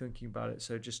got me thinking about it.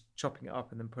 So just chopping it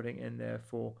up and then putting it in there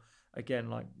for, again,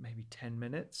 like maybe 10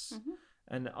 minutes.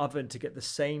 And the oven, to get the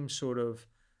same sort of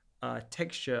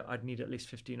texture, I'd need at least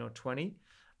 15 or 20.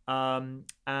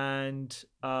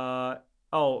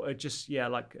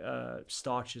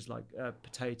 Starches like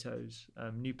potatoes.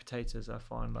 New potatoes, I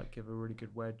find, give a really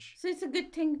good wedge. So it's a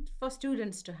good thing for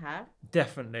students to have.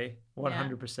 Definitely,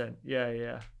 100%.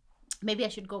 Yeah. Maybe I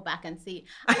should go back and see.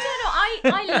 I don't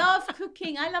know. I love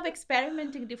cooking. I love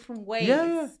experimenting different ways.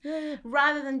 Yeah.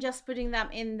 Rather than just putting them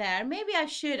in there. Maybe I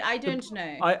should. I don't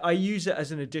know. I use it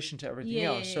as an addition to everything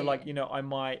else. So I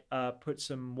might put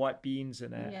some white beans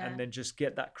in it and then just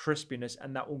get that crispiness,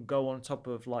 and that will go on top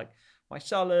of my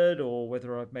salad, or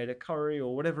whether I've made a curry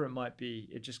or whatever it might be.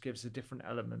 It just gives a different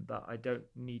element that I don't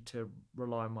need to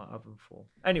rely on my oven for.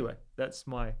 Anyway, there's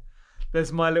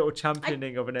my little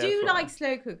championing of an air fryer. Do you like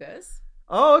slow cookers?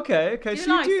 Oh, okay.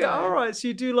 All right. So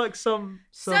you do like some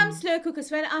slow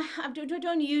cookers. When I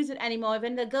don't use it anymore.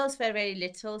 When the girls were very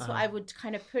little, so I would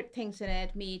kind of put things in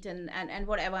it, meat and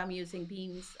whatever I'm using,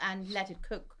 beans, and let it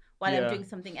cook while I'm doing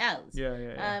something else.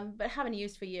 Yeah. But I haven't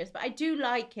used for years. But I do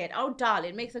like it. Oh, dal.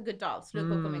 It makes a good dal. Slow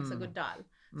cooker makes a good dal.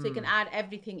 So you can add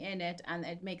everything in it, and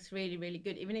it makes really, really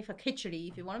good. Even if you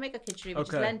want to make a khichdi, which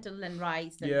is lentil and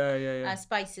rice and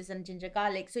spices and ginger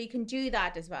garlic, so you can do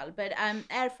that as well. But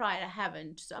air fryer, I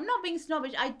haven't. So I'm not being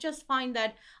snobbish. I just find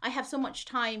that I have so much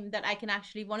time that I can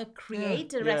actually want to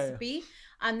create a recipe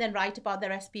and then write about the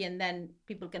recipe, and then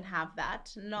people can have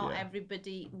that. Not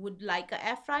everybody would like an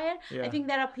air fryer. I think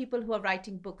there are people who are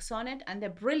writing books on it, and they're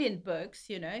brilliant books.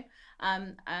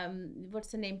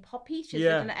 What's her name? Poppy. She's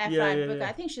written an air fryer book.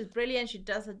 I think she's brilliant. She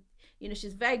does it.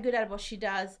 She's very good at what she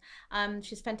does.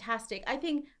 She's fantastic. I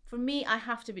think for me, I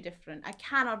have to be different. I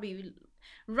cannot be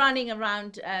running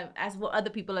around as what other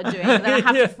people are doing. Then I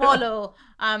have to follow.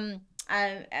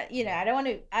 I don't want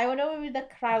to. I want to be the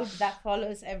crowd that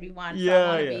follows everyone. So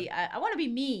I want to be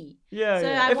me.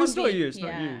 If it's not you, it's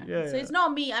not you. So it's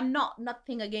not me. I'm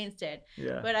nothing against it.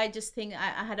 But I just think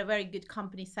I had a very good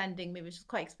company sending me, which is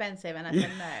quite expensive, and I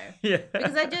said no.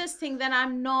 Because I just think that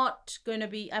I'm not going to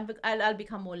be. I'll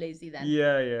become more lazy then.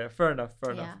 Fair enough.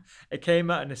 It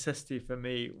came out of necessity for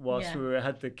me whilst we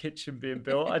had the kitchen being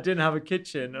built. I didn't have a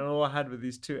kitchen, and all I had were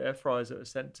these 2 air fryers that were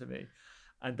sent to me.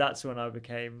 And that's when I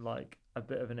became a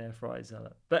bit of an air fryer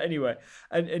zealot. But anyway,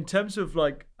 and in terms of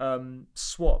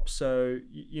swaps, so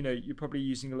you're probably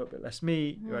using a little bit less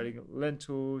meat. You're adding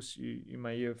lentils. You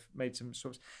may have made some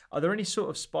swaps. Are there any sort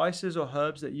of spices or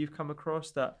herbs that you've come across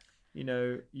that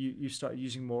you start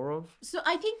using more of? So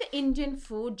I think the Indian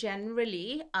food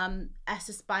generally, as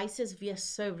the spices, we are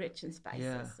so rich in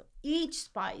spices. So each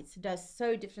spice does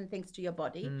so different things to your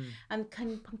body, and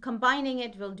combining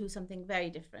it will do something very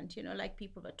different.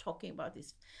 People were talking about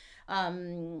these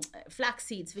flax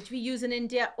seeds, which we use in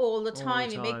India all the time.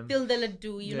 We make tilda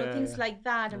laddu, things like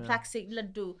that, and flaxseed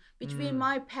laddu, which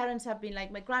my parents have been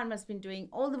my grandma's been doing,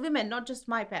 all the women, not just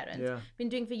my parents, been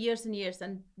doing for years and years,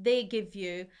 and they give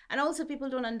you. And also people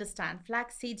don't understand,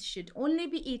 flax seeds should only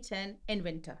be eaten in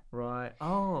winter. Right.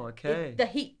 Oh, okay. The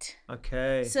heat.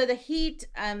 Okay. So the heat,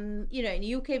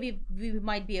 in UK we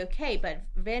might be okay, but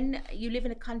when you live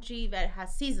in a country where it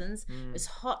has seasons, it's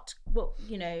hot,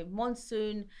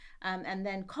 monsoon, and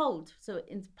then cold. So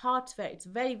in parts where it's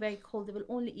very, very cold, they will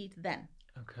only eat then.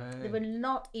 They Okay. will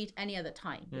not eat any other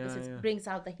time because Yeah, it yeah. brings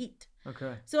out the heat.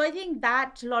 Okay. So I think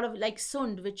that a lot of like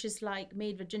sund, which is like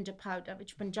made with ginger powder,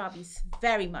 which Punjabis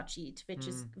very much eat,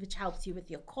 which helps you with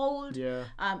your cold. Yeah.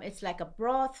 It's like a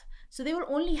broth. So they will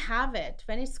only have it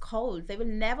when it's cold. They will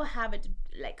never have it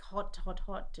like hot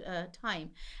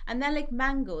time. And then like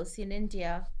mangoes in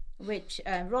India, which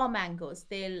raw mangoes,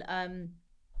 they'll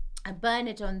burn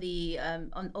it on the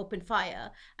on open fire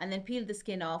and then peel the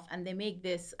skin off, and they make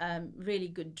this really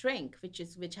good drink which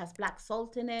has black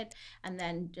salt in it, and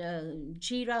then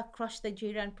jeera, crush the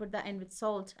jeera and put that in with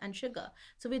salt and sugar.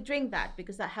 So we drink that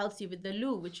because that helps you with the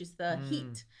loo, which is the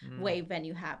heat wave when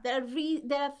you have. There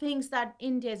are things that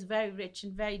India is very rich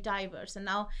and very diverse, and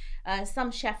now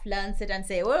some chef learns it and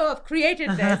say, oh, I've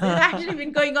created this. It's actually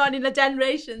been going on in the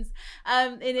generations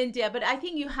in India. But I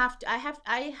think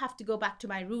I have to go back to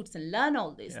my roots and learn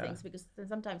all these things, because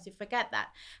sometimes you forget that.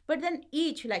 But then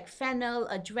each, like fennel,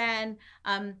 ajwain,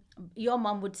 your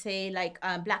mom would say like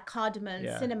black cardamom,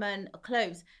 cinnamon,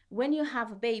 cloves. When you have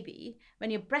a baby,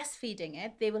 when you're breastfeeding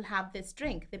it, they will have this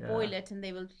drink. They boil it and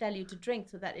they will tell you to drink,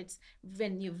 so that it's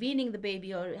when you're weaning the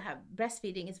baby or have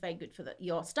breastfeeding, it's very good for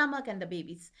your stomach and the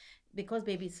baby's, because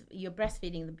babies, you're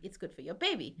breastfeeding, it's good for your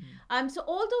baby. So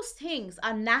all those things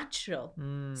are natural.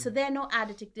 So there are no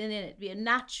additives in it. We are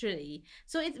naturally,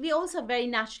 so we also a very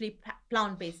naturally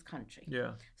plant-based country.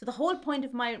 Yeah. So the whole point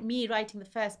of me writing the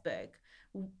first book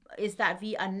is that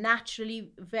we are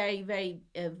naturally very, very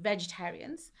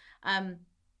vegetarians.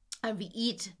 And we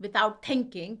eat without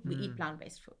thinking, we eat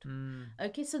plant-based food.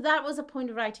 Okay, so that was the point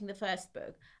of writing the first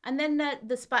book. And then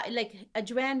like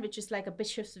ajwain, which is like a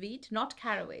bishop's weed, not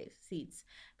caraway seeds.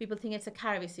 People think it's a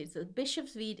caraway seed. So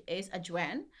bishop's weed is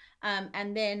ajwain.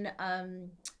 And then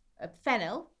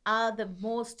fennel are the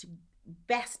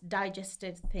best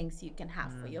digestive things you can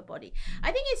have for your body.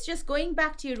 I think it's just going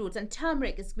back to your roots. And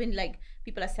turmeric has been like,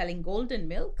 people are selling golden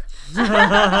milk,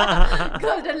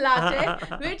 golden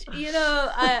latte, which,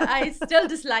 I still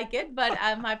dislike it, but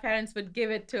my parents would give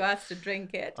it to us to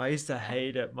drink it. I used to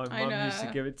hate it. My mum used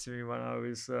to give it to me when I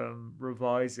was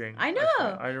revising. I know.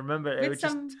 I remember it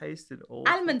just tasted awful.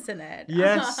 Almonds in it.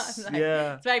 Yes, It's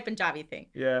a very Punjabi thing.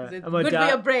 Yeah. It's good for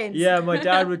your brains. Yeah, my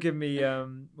dad would give me,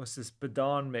 what's this,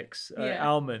 badaan mix,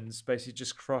 almonds, basically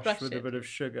just crushed with a bit of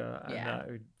sugar, and I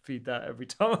would feed that every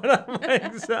time I have my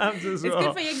exams as well. It's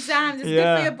good for your exams. It's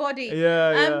good for your body.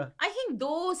 Yeah. I think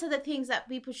those are the things that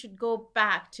people should go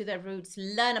back to their roots,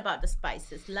 learn about the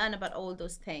spices, learn about all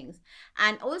those things.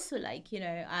 And also, like,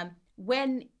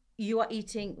 when you are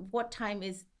eating, what time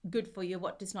is good for you,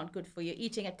 what is not good for you.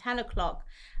 Eating at 10 o'clock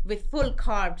with full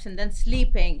carbs and then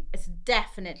sleeping is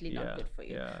definitely not good for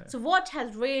you. So what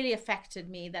has really affected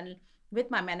me then with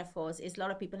my menopause is a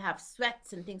lot of people have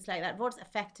sweats and things like that. What's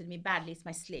affected me badly is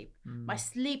my sleep. My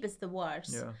sleep is the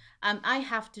worst. I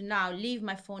have to now leave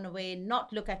my phone away,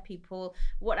 not look at people,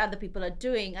 what other people are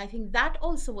doing. I think that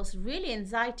also was really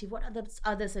anxiety, what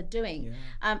others are doing.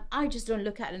 I just don't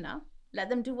look at it now. Let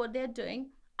them do what they're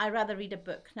doing. I rather read a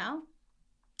book now,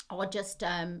 or just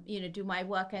do my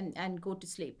work and go to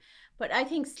sleep. But I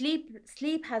think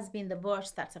sleep has been the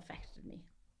worst that's affected me.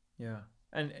 Yeah.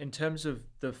 And in terms of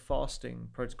the fasting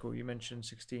protocol, you mentioned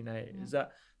 16-8. Is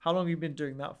that, how long have you been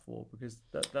doing that for? Because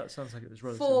that sounds like it was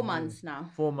relatively 4 months now.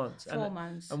 4 months. 4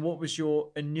 months. And what was your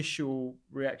initial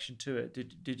reaction to it?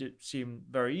 Did it seem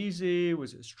very easy?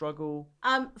 Was it a struggle?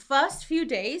 First few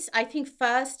days, I think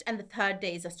first and the third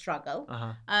day is a struggle.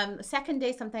 Second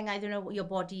day, something, I don't know, your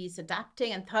body is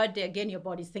adapting. And third day, again, your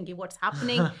body's thinking what's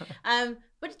happening.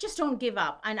 But just don't give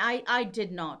up. And I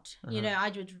did not.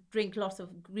 I would drink lots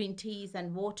of green teas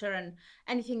and water and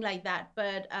anything like that,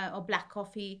 but or black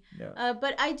coffee.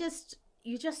 But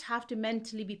you just have to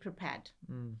mentally be prepared.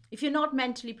 If you're not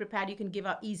mentally prepared, you can give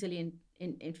up easily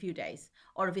in a few days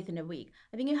or within a week.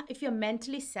 I think if you're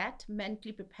mentally set,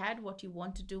 mentally prepared, what you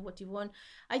want to do,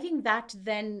 I think that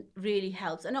then really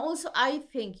helps. And also, I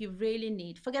think you really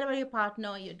need, forget about your partner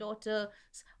or your daughter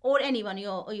or anyone,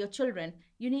 or your children,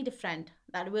 you need a friend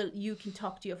you can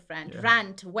talk to your friend,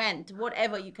 rant, vent,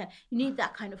 whatever you can. You need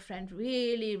that kind of friend,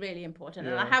 really, really important.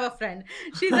 And I have a friend,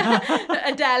 she's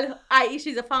Adele,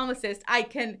 she's a pharmacist.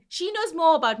 She knows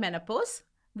more about menopause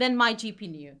than my GP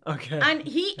knew. Okay. And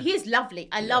he's lovely.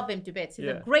 I love him to bits. He's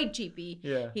a great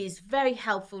GP. He's very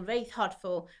helpful, very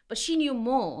thoughtful. But she knew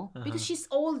more because she's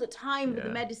all the time with the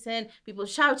medicine, people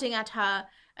shouting at her.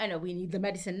 I know we need the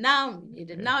medicine now, we need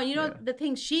it now. You know, yeah, the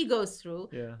things she goes through,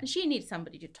 yeah. and she needs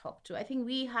somebody to talk to. I think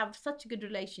we have such a good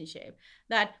relationship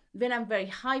that when I'm very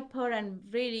hyper and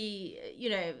really,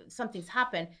 something's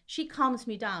happened, she calms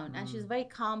me down, and she's a very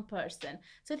calm person.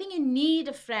 So I think you need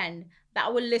a friend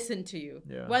that will listen to you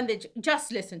Yeah. when they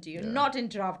just listen to you, Yeah. not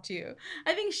interrupt you.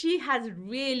 I think she has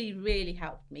really, really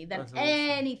helped me than That's awesome.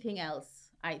 anything else,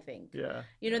 I think. Yeah.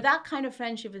 That kind of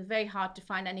friendship is very hard to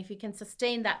find. And if you can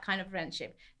sustain that kind of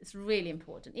friendship, it's really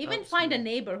important. Even find a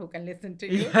neighbor who can listen to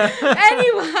you.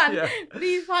 Anyone,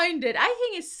 please find it. I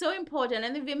think it's so important.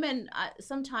 And the women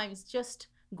sometimes just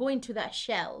go into that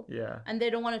shell and they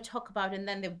don't want to talk about it, and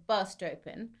then they burst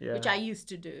open, which I used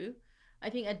to do. I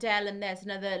think Adele, and there's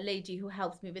another lady who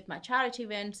helps me with my charity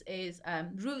events, is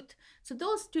Ruth. So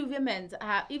those two women,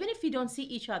 even if we don't see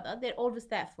each other, they're always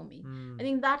there for me. I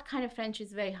think that kind of friendship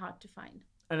is very hard to find.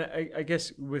 And I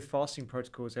guess with fasting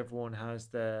protocols, everyone has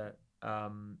their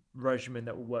regimen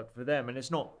that will work for them. And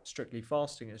it's not strictly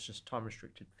fasting, it's just time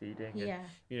restricted feeding. Yeah.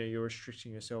 And, you're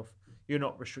restricting yourself. You're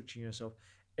not restricting yourself.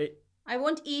 I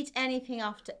won't eat anything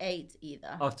after 8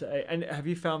 either. After 8. And have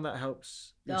you found that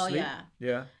helps your sleep? Yeah.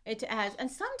 Yeah. It has. And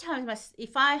sometimes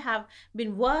if I have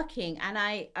been working and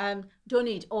I don't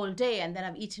eat all day, and then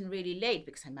I've eaten really late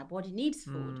because my body needs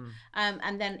food,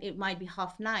 and then it might be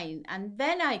 9:30, and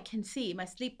then I can see my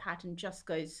sleep pattern just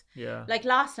goes. Yeah. Like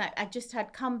last night, I just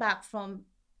had come back from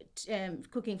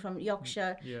cooking from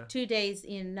Yorkshire, 2 days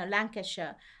in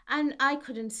Lancashire, and I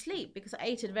couldn't sleep because I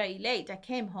ate it very late. I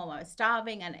came home, I was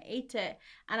starving, and I ate it,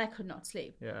 and I could not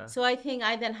sleep. Yeah. So I think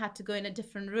I then had to go in a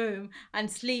different room and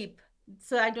sleep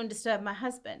so I don't disturb my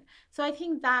husband. So I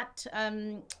think that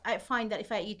I find that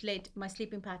if I eat late, my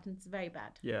sleeping pattern is very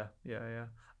bad. Yeah.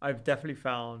 I've definitely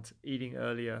found eating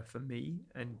earlier for me,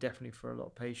 and definitely for a lot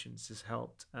of patients, has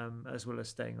helped, as well as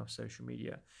staying off social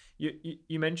media.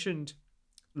 You mentioned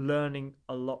learning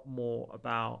a lot more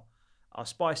about our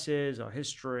spices, our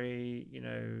history,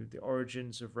 the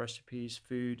origins of recipes,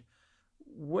 food.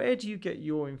 Where do you get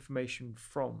your information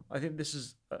from? I think this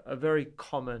is a very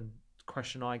common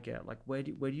question I get. Like, where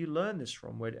do you learn this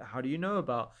from? How do you know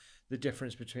about the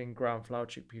difference between ground flour,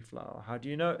 chickpea flour? How do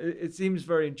you know? It seems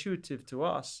very intuitive to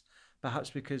us, perhaps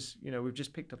because we've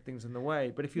just picked up things in the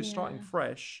way. But if you're starting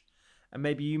fresh, and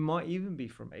maybe you might even be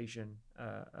from Asian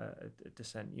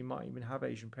descent, you might even have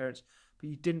Asian parents, but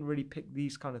you didn't really pick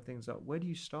these kind of things up. Where do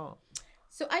you start?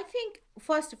 So I think,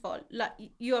 first of all, like,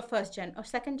 you are first gen or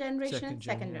second generation? Second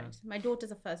generation. My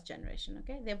daughter's a first generation,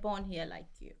 okay? They're born here like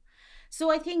you. So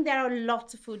I think there are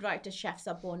lots of food writers, chefs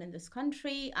are born in this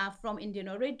country, from Indian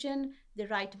origin. They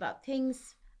write about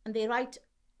things, and they write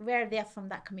where they're from,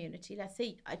 that community. Let's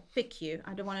say I pick you.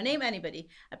 I don't want to name anybody.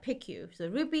 I pick you. So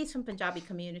Ruby is from Punjabi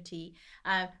community,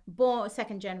 born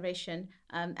second generation,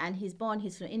 and he's from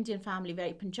Indian family,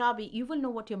 very Punjabi. You will know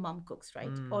what your mom cooks,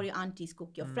 right? Or your aunties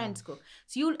cook, your friends cook.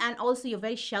 So and also you're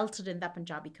very sheltered in that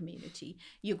Punjabi community.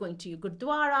 You're going to your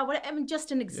Gurdwara, whatever. I mean,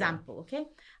 just an example, okay?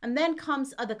 And then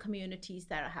comes other communities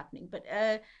that are happening, but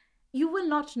you will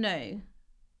not know.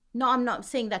 No, I'm not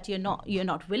saying that you're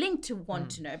not willing to want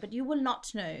to know, but you will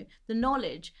not know the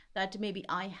knowledge that maybe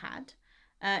I had,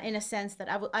 in a sense that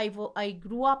I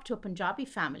grew up to a Punjabi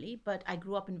family, but I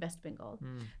grew up in West Bengal.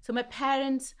 So my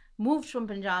parents moved from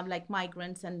Punjab like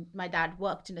migrants, and my dad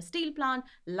worked in a steel plant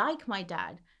like my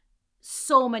dad.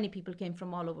 So many people came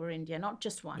from all over India, not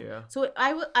just one. Yeah. So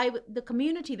the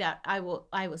community that I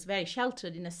was very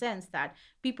sheltered, in a sense that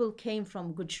people came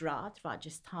from Gujarat,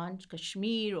 Rajasthan,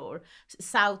 Kashmir, or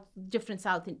different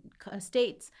South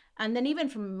states, and then even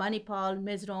from Manipal,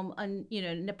 Mizoram, and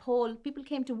Nepal, people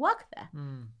came to work there.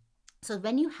 So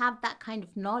when you have that kind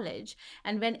of knowledge,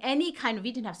 and when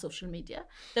we didn't have social media,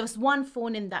 there was one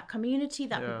phone in that community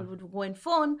that people would go and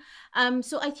phone.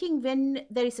 So I think when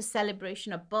there is a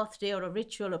celebration, a birthday or a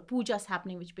ritual or pujas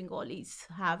happening, which Bengalis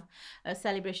have a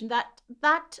celebration,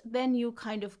 that then you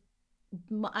kind of,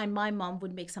 and my mom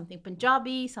would make something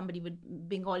Punjabi,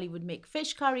 Bengali would make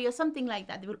fish curry or something like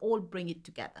that. They will all bring it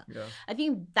together. Yeah. I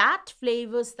think that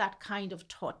flavors that kind of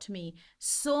taught me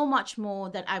so much more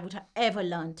that I would have ever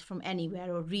learned from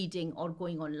anywhere or reading or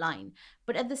going online.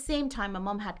 But at the same time, my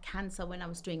mom had cancer when I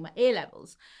was doing my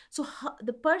A-levels. So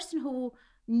the person who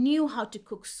knew how to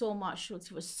cook so much,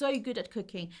 she was so good at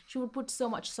cooking, she would put so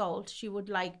much salt, she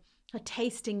would her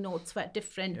tasting notes were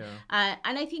different.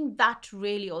 And I think that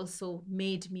really also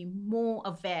made me more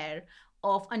aware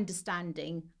of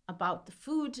understanding about the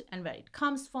food and where it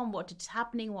comes from, what it's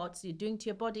happening, what you're doing to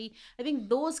your body. I think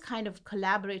those kind of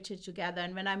collaborated together.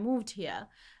 And when I moved here,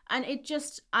 And it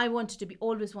just, I wanted to be,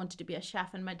 always wanted to be a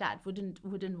chef, and my dad wouldn't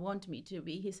want me to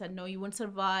be. He said, no, you won't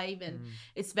survive, and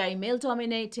it's very male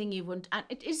dominating. You won't, and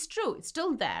it is true, it's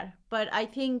still there. But I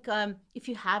think if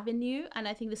you have in you, and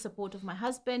I think the support of my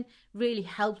husband really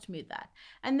helped me with that.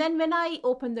 And then when I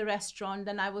opened the restaurant,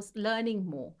 then I was learning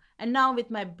more. And now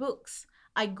with my books,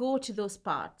 I go to those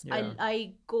parts. Yeah.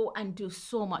 I go and do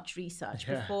so much research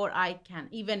Yeah. before I can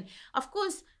even, of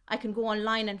course, I can go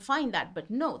online and find that, but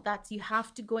no, that's, you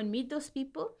have to go and meet those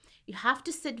people. You have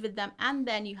to sit with them, and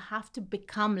then you have to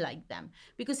become like them.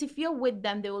 Because if you're with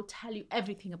them, they will tell you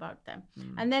everything about them.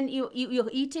 And then you're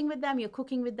eating with them, you're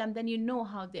cooking with them, then you know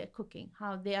how they're cooking,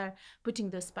 how they are putting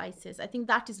those spices. I think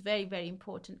that is very, very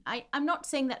important. I'm not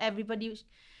saying that everybody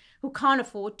who can't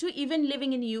afford to, even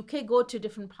living in the UK, go to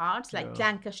different parts like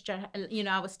Lancashire. You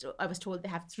know, I was told they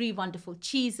have 3 wonderful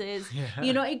cheeses. Yeah.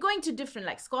 You know, going to different,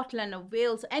 like Scotland or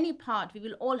Wales, any part, we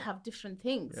will all have different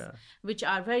things, which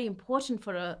are very important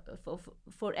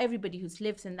for everybody who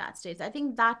lives in that state. I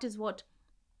think that is what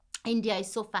India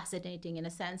is so fascinating, in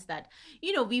a sense that,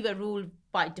 you know, we were ruled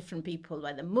by different people,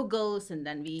 by the Mughals, and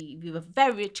then we were a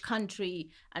very rich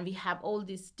country, and we have all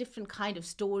these different kind of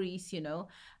stories, you know.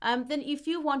 Then if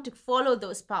you want to follow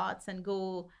those paths and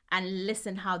go and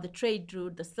listen how the trade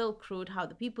route, the Silk Route, how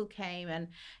the people came, and,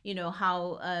 you know,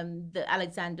 how the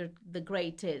Alexander the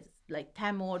Great is, like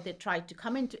Timur, they tried to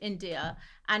come into India.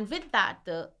 And with that,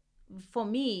 for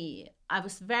me, I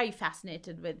was very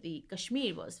fascinated with the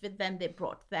Kashmir was. With them, they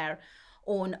brought their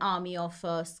own army of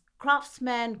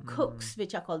craftsmen, cooks,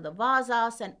 which are called the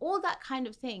Vazas, and all that kind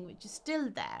of thing, which is still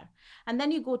there. And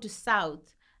then you go to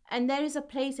South, and there is a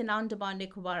place in Andaman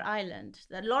Nicobar Island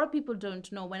that a lot of people don't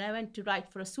know. When I went to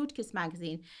write for a Suitcase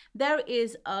magazine, there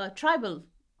is a tribal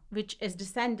which is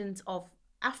descendants of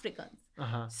Africans.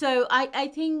 So I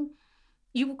think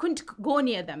you couldn't go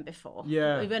near them before.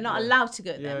 Yeah, we were not allowed to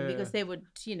go there because they would,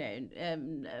 you know,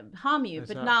 harm you.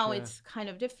 But now it's kind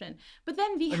of different. But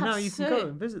then we have now you can go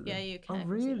and visit them. Yeah, you can. Oh,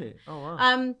 really? Oh,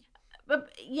 wow. But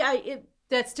yeah,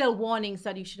 there's still warnings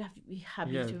that you should have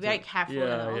to be very careful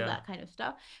and all that kind of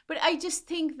stuff. But I just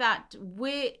think that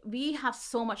we have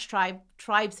so much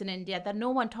tribes in India that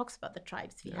no one talks about the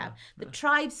tribes we have. The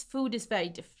tribes' food is very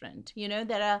different. You know,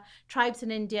 there are tribes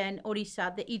in India and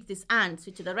Orissa, they eat these ants,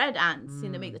 which are the red ants, you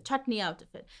know, make the chutney out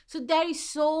of it. So there is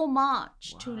so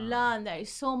much to learn. There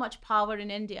is so much power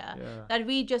in India that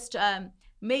we just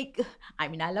I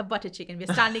love butter chicken.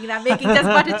 We're standing there making just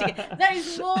butter chicken. There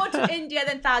is more to India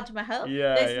than Taj Mahal.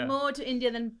 There's more to India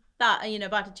than that, you know,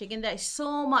 butter chicken. There is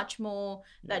so much more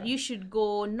that you should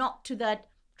go, not to that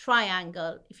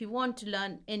triangle. If you want to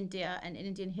learn India and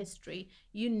Indian history,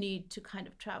 you need to kind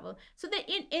of travel. So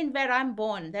in where I'm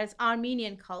born, there's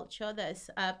Armenian culture. There's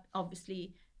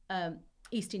obviously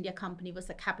East India Company was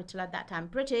the capital at that time,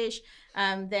 British.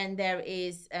 Then there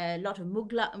is a lot of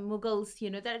Mughals, you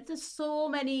know, there's so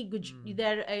many good,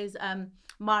 there is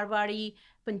Marwari,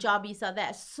 Punjabis are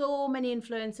there, so many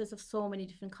influences of so many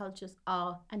different cultures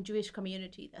and Jewish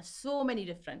community, there's so many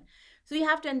different. So you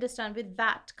have to understand, with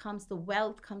that comes the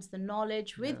wealth, comes the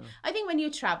knowledge. I think when you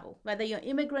travel, whether you're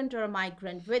immigrant or a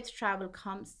migrant, with travel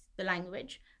comes the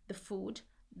language, the food,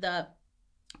 the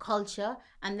culture,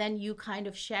 and then you kind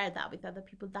of share that with other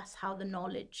people. That's how the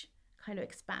knowledge kind of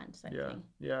expands, I think.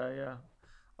 Yeah.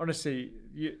 Honestly,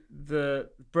 the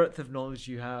breadth of knowledge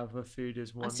you have of food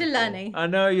is wonderful. I'm still learning. I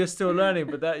know you're still learning,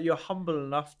 but that you're humble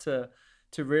enough to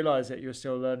realize that you're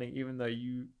still learning, even though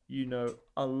you know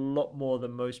a lot more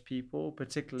than most people,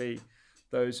 particularly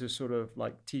those who are sort of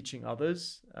like teaching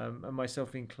others, and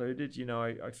myself included. You know,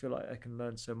 I feel like I can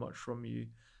learn so much from you,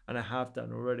 and I have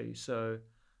done already. So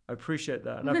I appreciate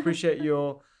that, and I appreciate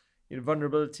your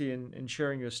vulnerability in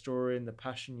sharing your story and the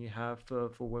passion you have for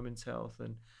women's health,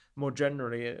 and more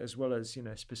generally, as well as, you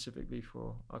know, specifically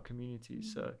for our community.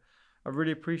 So I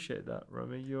really appreciate that,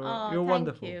 Romy. You're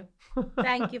wonderful.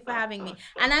 Thank you for having me,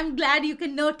 and I'm glad you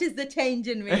can notice the change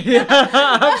in me. Yeah,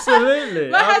 absolutely.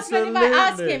 My husband, if I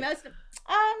ask him,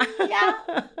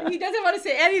 he doesn't want to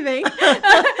say anything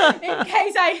in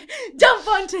case I jump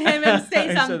onto him and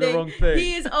say something.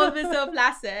 He is always so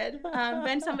placid.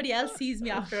 When somebody else sees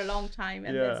me after a long time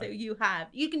and they say, you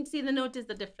can notice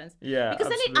the difference. Yeah, because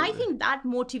then I think that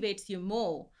motivates you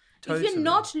more. Totally. If you're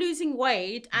not losing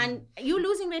weight and you're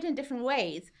losing weight in different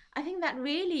ways, I think that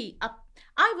really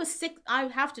I was I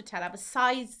have to tell, I was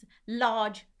size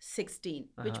large 16,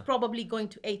 which probably going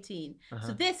to 18.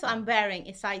 So this I'm wearing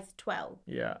is size 12.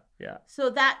 Yeah. So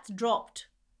that's dropped.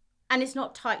 And it's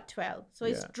not tight 12. So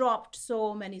it's dropped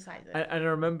so many sizes. And I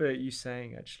remember you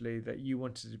saying, actually, that you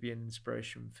wanted to be an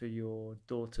inspiration for your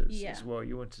daughters as well.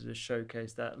 You wanted to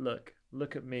showcase that,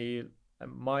 look at me. at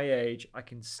my age, I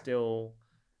can still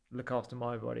look after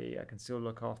my body. I can still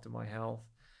look after my health.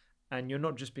 And you're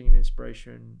not just being an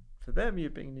inspiration for them, you're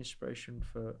being an inspiration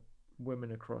for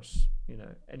women across,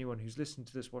 anyone who's listening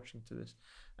to this, watching to this,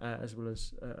 as well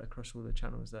as across all the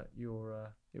channels that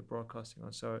you're broadcasting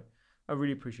on. So I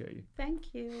really appreciate you.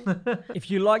 Thank you.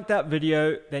 If you like that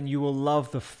video, then you will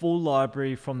love the full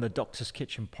library from the Doctor's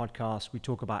Kitchen podcast. We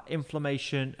talk about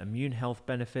inflammation, immune health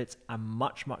benefits, and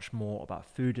much, much more about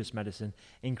food as medicine,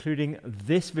 including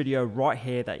this video right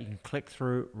here that you can click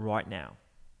through right now.